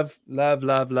 Love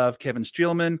Kevin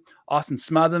Streelman. Austin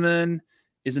Smotherman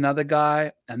is another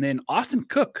guy. And then Austin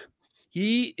Cook.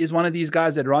 He is one of these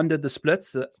guys that Ron did the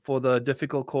splits for the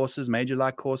difficult courses, major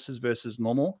like courses versus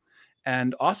normal.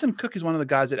 And Austin Cook is one of the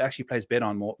guys that actually plays better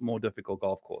on more difficult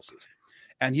golf courses.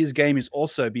 And his game is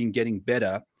also getting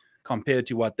better compared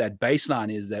to what that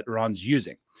baseline is that Ron's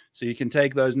using. So you can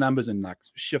take those numbers and like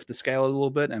shift the scale a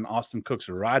little bit. And Austin Cook's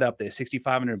right up there,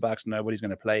 6,500 bucks. Nobody's going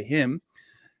to play him.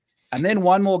 And then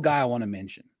one more guy I want to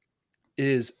mention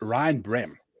is Ryan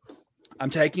Brehm. I'm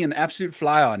taking an absolute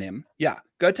fly on him. Yeah,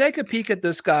 go take a peek at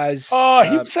this guy's. Oh,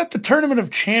 he was at the Tournament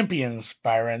of Champions,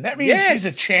 Byron. That means he's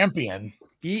a champion.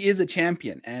 He is a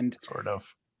champion, and sort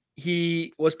of.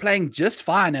 He was playing just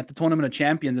fine at the Tournament of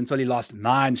Champions until he lost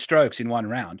 9 strokes in one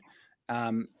round.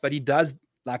 But he does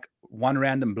like one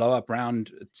random blow-up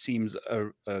round, it seems,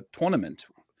 a tournament.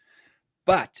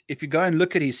 But if you go and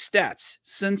look at his stats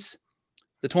since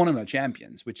the Tournament of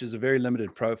Champions, which is a very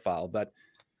limited profile, but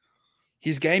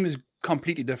his game is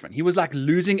completely different. He was like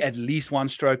losing at least 1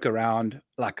 stroke around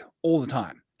like all the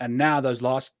time. And now those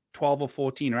last 12 or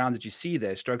 14 rounds that you see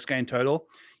there, strokes gained total,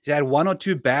 he's had 1 or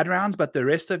 2 bad rounds, but the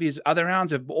rest of his other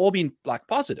rounds have all been like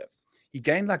positive. He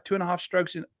gained like 2.5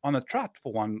 strokes on the trot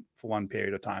for one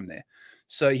period of time there.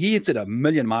 So he hits it a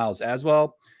million miles as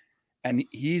well. And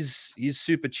he's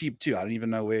super cheap too. I don't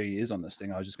even know where he is on this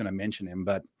thing. I was just going to mention him,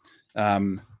 but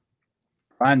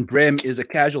Ryan Brehm is a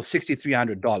casual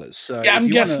 $6,300. So yeah, I'm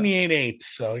guessing he ain't 8.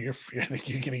 So you're going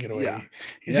to get away. Yeah.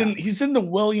 He's in the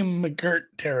William McGirt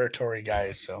territory,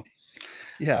 guys. So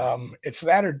yeah, it's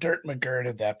that or Dirt McGirt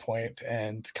at that point.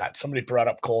 And God, somebody brought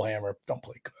up Cole Hammer. Don't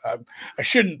play. I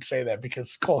shouldn't say that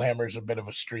because Cole Hammer is a bit of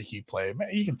a streaky play.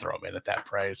 You can throw him in at that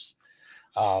price.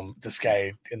 This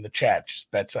guy in the chat just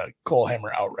bets Cole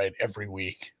Hammer outright every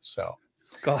week. So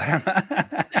Cole Hammer.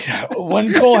 Yeah,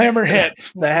 when Cole Hammer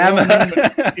hits, the hammer.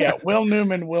 Will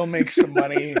Newman will make some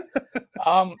money.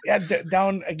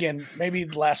 Down again, maybe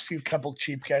the last few couple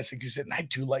cheap guys like you said, and I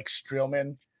do like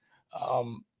Streelman.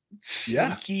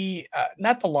 Sneaky,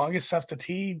 not the longest off the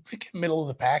tee, middle of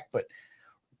the pack, but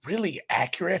really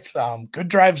accurate. Good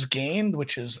drives gained,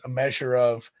 which is a measure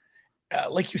of,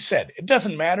 like you said, it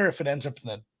doesn't matter if it ends up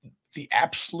in the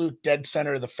absolute dead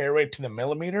center of the fairway to the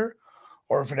millimeter,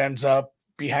 or if it ends up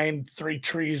behind 3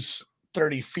 trees,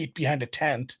 30 feet behind a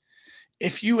tent.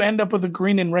 If you end up with a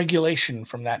green in regulation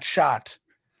from that shot,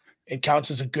 it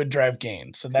counts as a good drive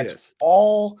gain. So that's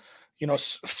all,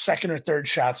 second or third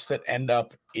shots that end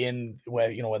up in,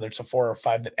 whether it's a 4 or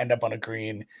 5 that end up on a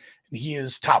green. And he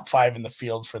is top 5 in the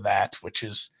field for that, which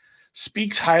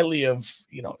speaks highly of,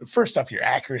 first off your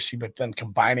accuracy, but then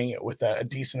combining it with a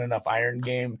decent enough iron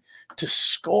game to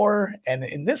score. And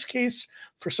in this case,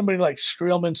 for somebody like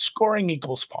Streelman, scoring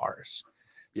equals pars.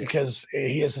 Yes. Because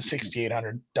he is a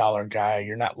 $6,800 guy.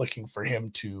 You're not looking for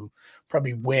him to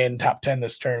probably win top 10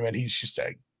 this tournament. He's just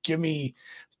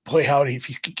boy howdy, if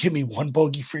you could give me 1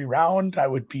 bogey free round,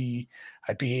 I'd be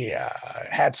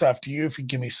hats off to you. If you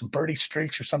give me some birdie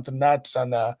streaks or something nuts on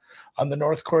the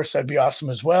North Course, that'd be awesome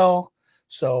as well.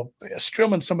 So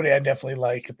Streelman, somebody I definitely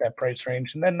like at that price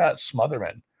range. And then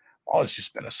Smotherman. Always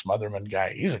just been a Smotherman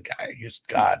guy. He's a guy. He's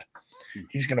God.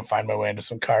 He's going to find my way into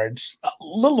some cards. A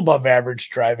little above average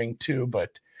driving too,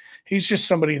 but he's just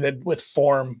somebody that with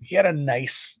form, he had a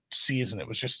nice season. It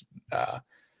was just a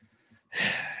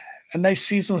nice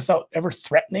season without ever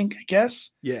threatening, I guess.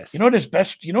 Yes. You know what his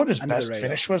best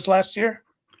finish was last year?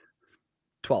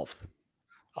 12th.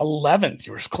 11th.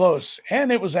 You were close. And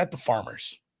it was at the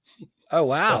Farmers. Oh,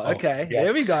 wow. So, okay. Yeah.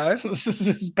 There we go. So this is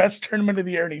his best tournament of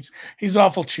the year. And he's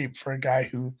awful cheap for a guy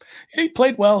who he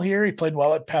played well here. He played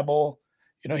well at Pebble.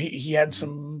 He had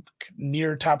some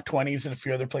near top 20s in a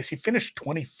few other places. He finished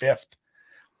 25th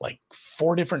like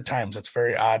 4 different times. That's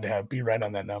very odd to be right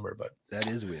on that number, but that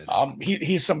is weird.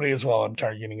 He's somebody as well I'm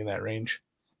targeting in that range.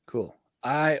 Cool.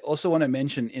 I also want to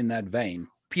mention in that vein,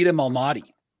 Peter Malnati.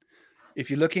 If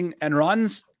you're looking, and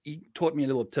he taught me a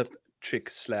little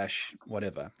trick /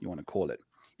 whatever you want to call it.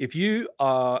 If you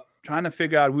are trying to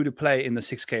figure out who to play in the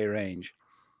 6K range,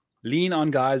 lean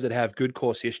on guys that have good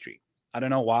course history. I don't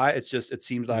know why. It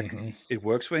seems like it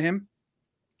works for him,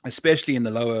 especially in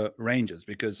the lower ranges,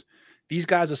 because these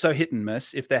guys are so hit and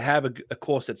miss. If they have a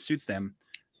course that suits them,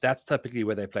 that's typically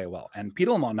where they play well. And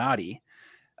Peter Malnati,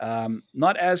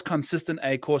 not as consistent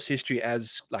a course history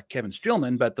as like Kevin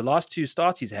Streelman, but the last 2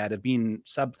 starts he's had have been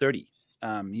sub 30.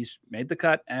 He's made the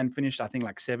cut and finished, I think,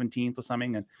 like 17th or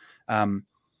something. And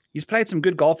he's played some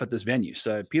good golf at this venue.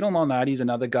 So Peter Malnati is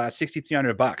another guy,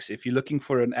 $6,300. If you're looking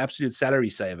for an absolute salary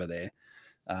saver there,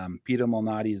 Peter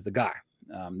Malnati is the guy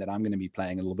that I'm going to be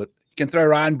playing a little bit. You can throw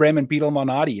Ryan Brehm and Peter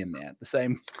Malnati in there, the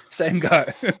same go.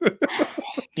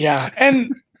 Yeah,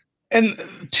 and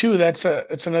two,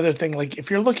 it's another thing. Like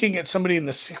if you're looking at somebody in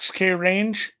the 6K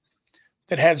range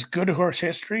that has good course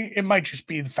history, it might just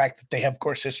be the fact that they have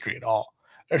course history at all.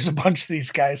 There's a bunch of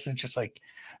these guys that just like,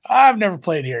 I've never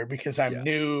played here because I'm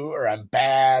new or I'm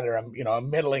bad or I'm a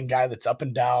middling guy that's up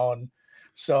and down.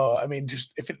 So I mean,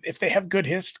 just if they have good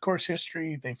course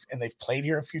history, they've played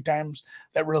here a few times,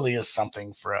 that really is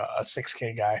something for a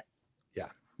 6K guy. Yeah,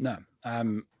 no,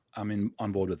 I'm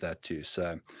on board with that too.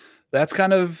 So that's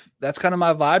kind of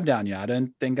my vibe down here. I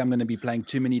don't think I'm going to be playing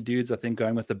too many dudes. I think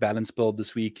going with the balance build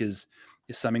this week is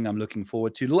something I'm looking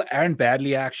forward to. A little Aaron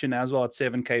Badley action as well at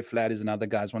 7K flat is another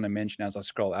guy I want to mention as I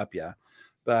scroll up here.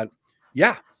 But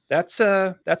yeah, that's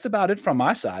about it from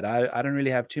my side. I don't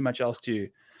really have too much else to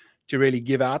really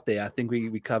give out there. I think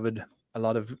we covered a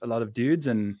lot of dudes,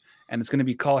 and it's going to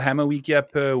be Cole Hammer week here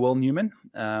per Will Newman.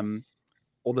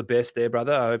 All the best there,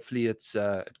 brother. Hopefully it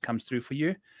comes through for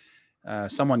you.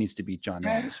 Someone needs to beat John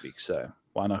Rahm this week, so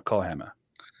why not Cole Hammer?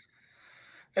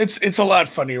 It's a lot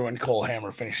funnier when Cole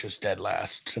Hammer finishes dead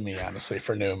last, to me, honestly,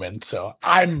 for Newman. So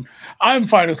I'm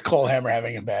fine with Cole Hammer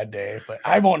having a bad day, but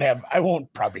I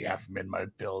won't probably have him in my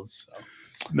builds. So.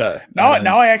 No.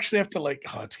 Now I actually have to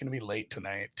it's going to be late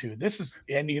tonight too.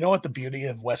 And you know what the beauty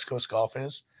of West Coast golf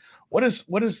is? What is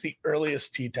the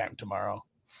earliest tee time tomorrow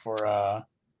for? I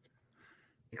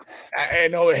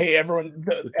know. Hey, everyone,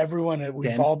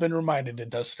 we've 10? all been reminded it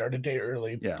does start a day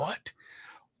early, but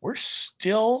we're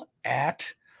still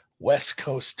at West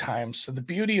Coast time. So the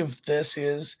beauty of this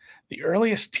is the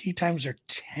earliest tee times are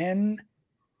 10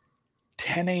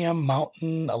 a.m.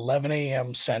 Mountain, 11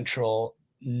 a.m. Central,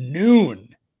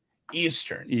 noon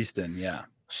Eastern, yeah.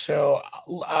 So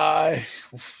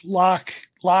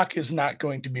lock is not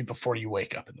going to be before you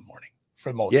wake up in the morning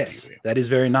for most of you. That is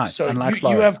very nice. So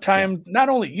you have time. Not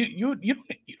only you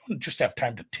don't just have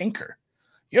time to tinker.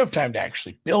 You have time to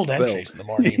actually build entries in the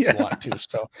morning if you want to.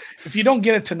 So if you don't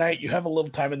get it tonight, you have a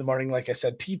little time in the morning. Like I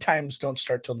said, tee times don't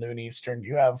start till noon Eastern.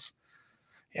 You have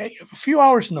a few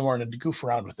hours in the morning to goof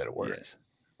around with it at work. Yes.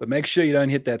 But make sure you don't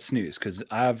hit that snooze, because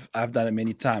I've done it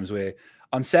many times where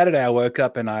on Saturday I woke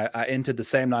up and I entered the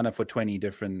same lineup for 20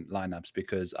 different lineups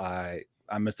because I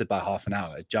missed it by half an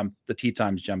hour. The tee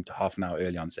times jumped half an hour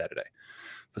early on Saturday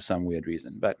for some weird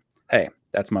reason. But hey,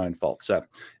 that's my own fault. So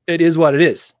it is what it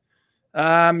is. So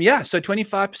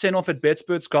 25% off at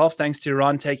BetSperts Golf, thanks to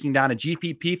Ron taking down a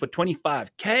GPP for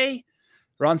 $25K.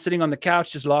 Ron sitting on the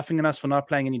couch just laughing at us for not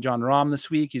playing any John Rahm this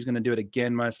week. He's going to do it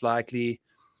again most likely.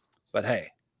 But hey,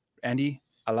 Andy,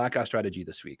 I like our strategy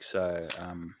this week. So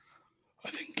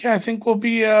I think we'll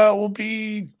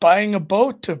be buying a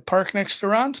boat to park next to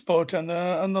Ron's boat on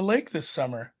the lake this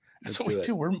summer. That's what we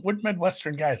do. We're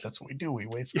Midwestern guys. That's what we do. We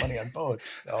waste money on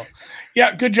boats. So,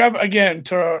 yeah, good job again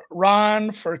to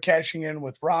Ron for cashing in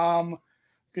with Rahm.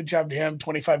 Good job to him.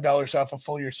 $25 off a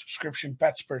full year subscription,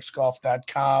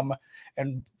 BetSpertsGolf.com.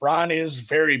 And Ron is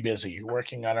very busy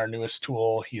working on our newest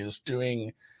tool. He is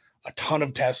doing a ton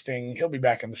of testing. He'll be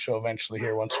back on the show eventually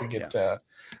here once we get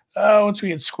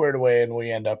squared away and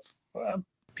we end up a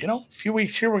few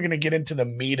weeks here, we're going to get into the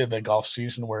meat of the golf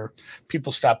season where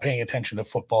people stop paying attention to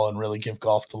football and really give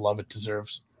golf the love it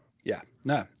deserves. Yeah,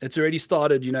 no, it's already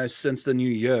started, since the new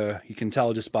year. You can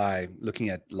tell just by looking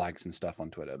at likes and stuff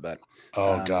on Twitter. But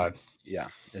God. Yeah,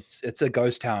 it's a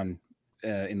ghost town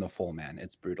in the fall, man.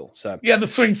 It's brutal. So yeah, the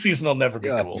swing season will never be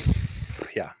cool.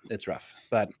 Yeah, it's rough.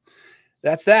 But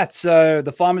that's that. So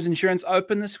the Farmers Insurance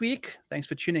Open this week. Thanks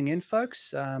for tuning in,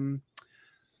 folks.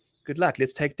 Good luck.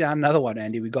 Let's take down another one,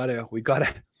 Andy. We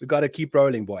gotta keep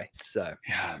rolling, boy. So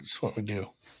yeah, that's what we do.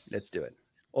 Let's do it.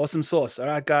 Awesome sauce. All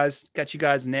right, guys. Catch you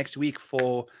guys next week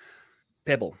for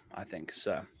Pebble, I think.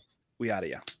 So we out of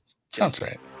here. Sounds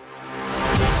right.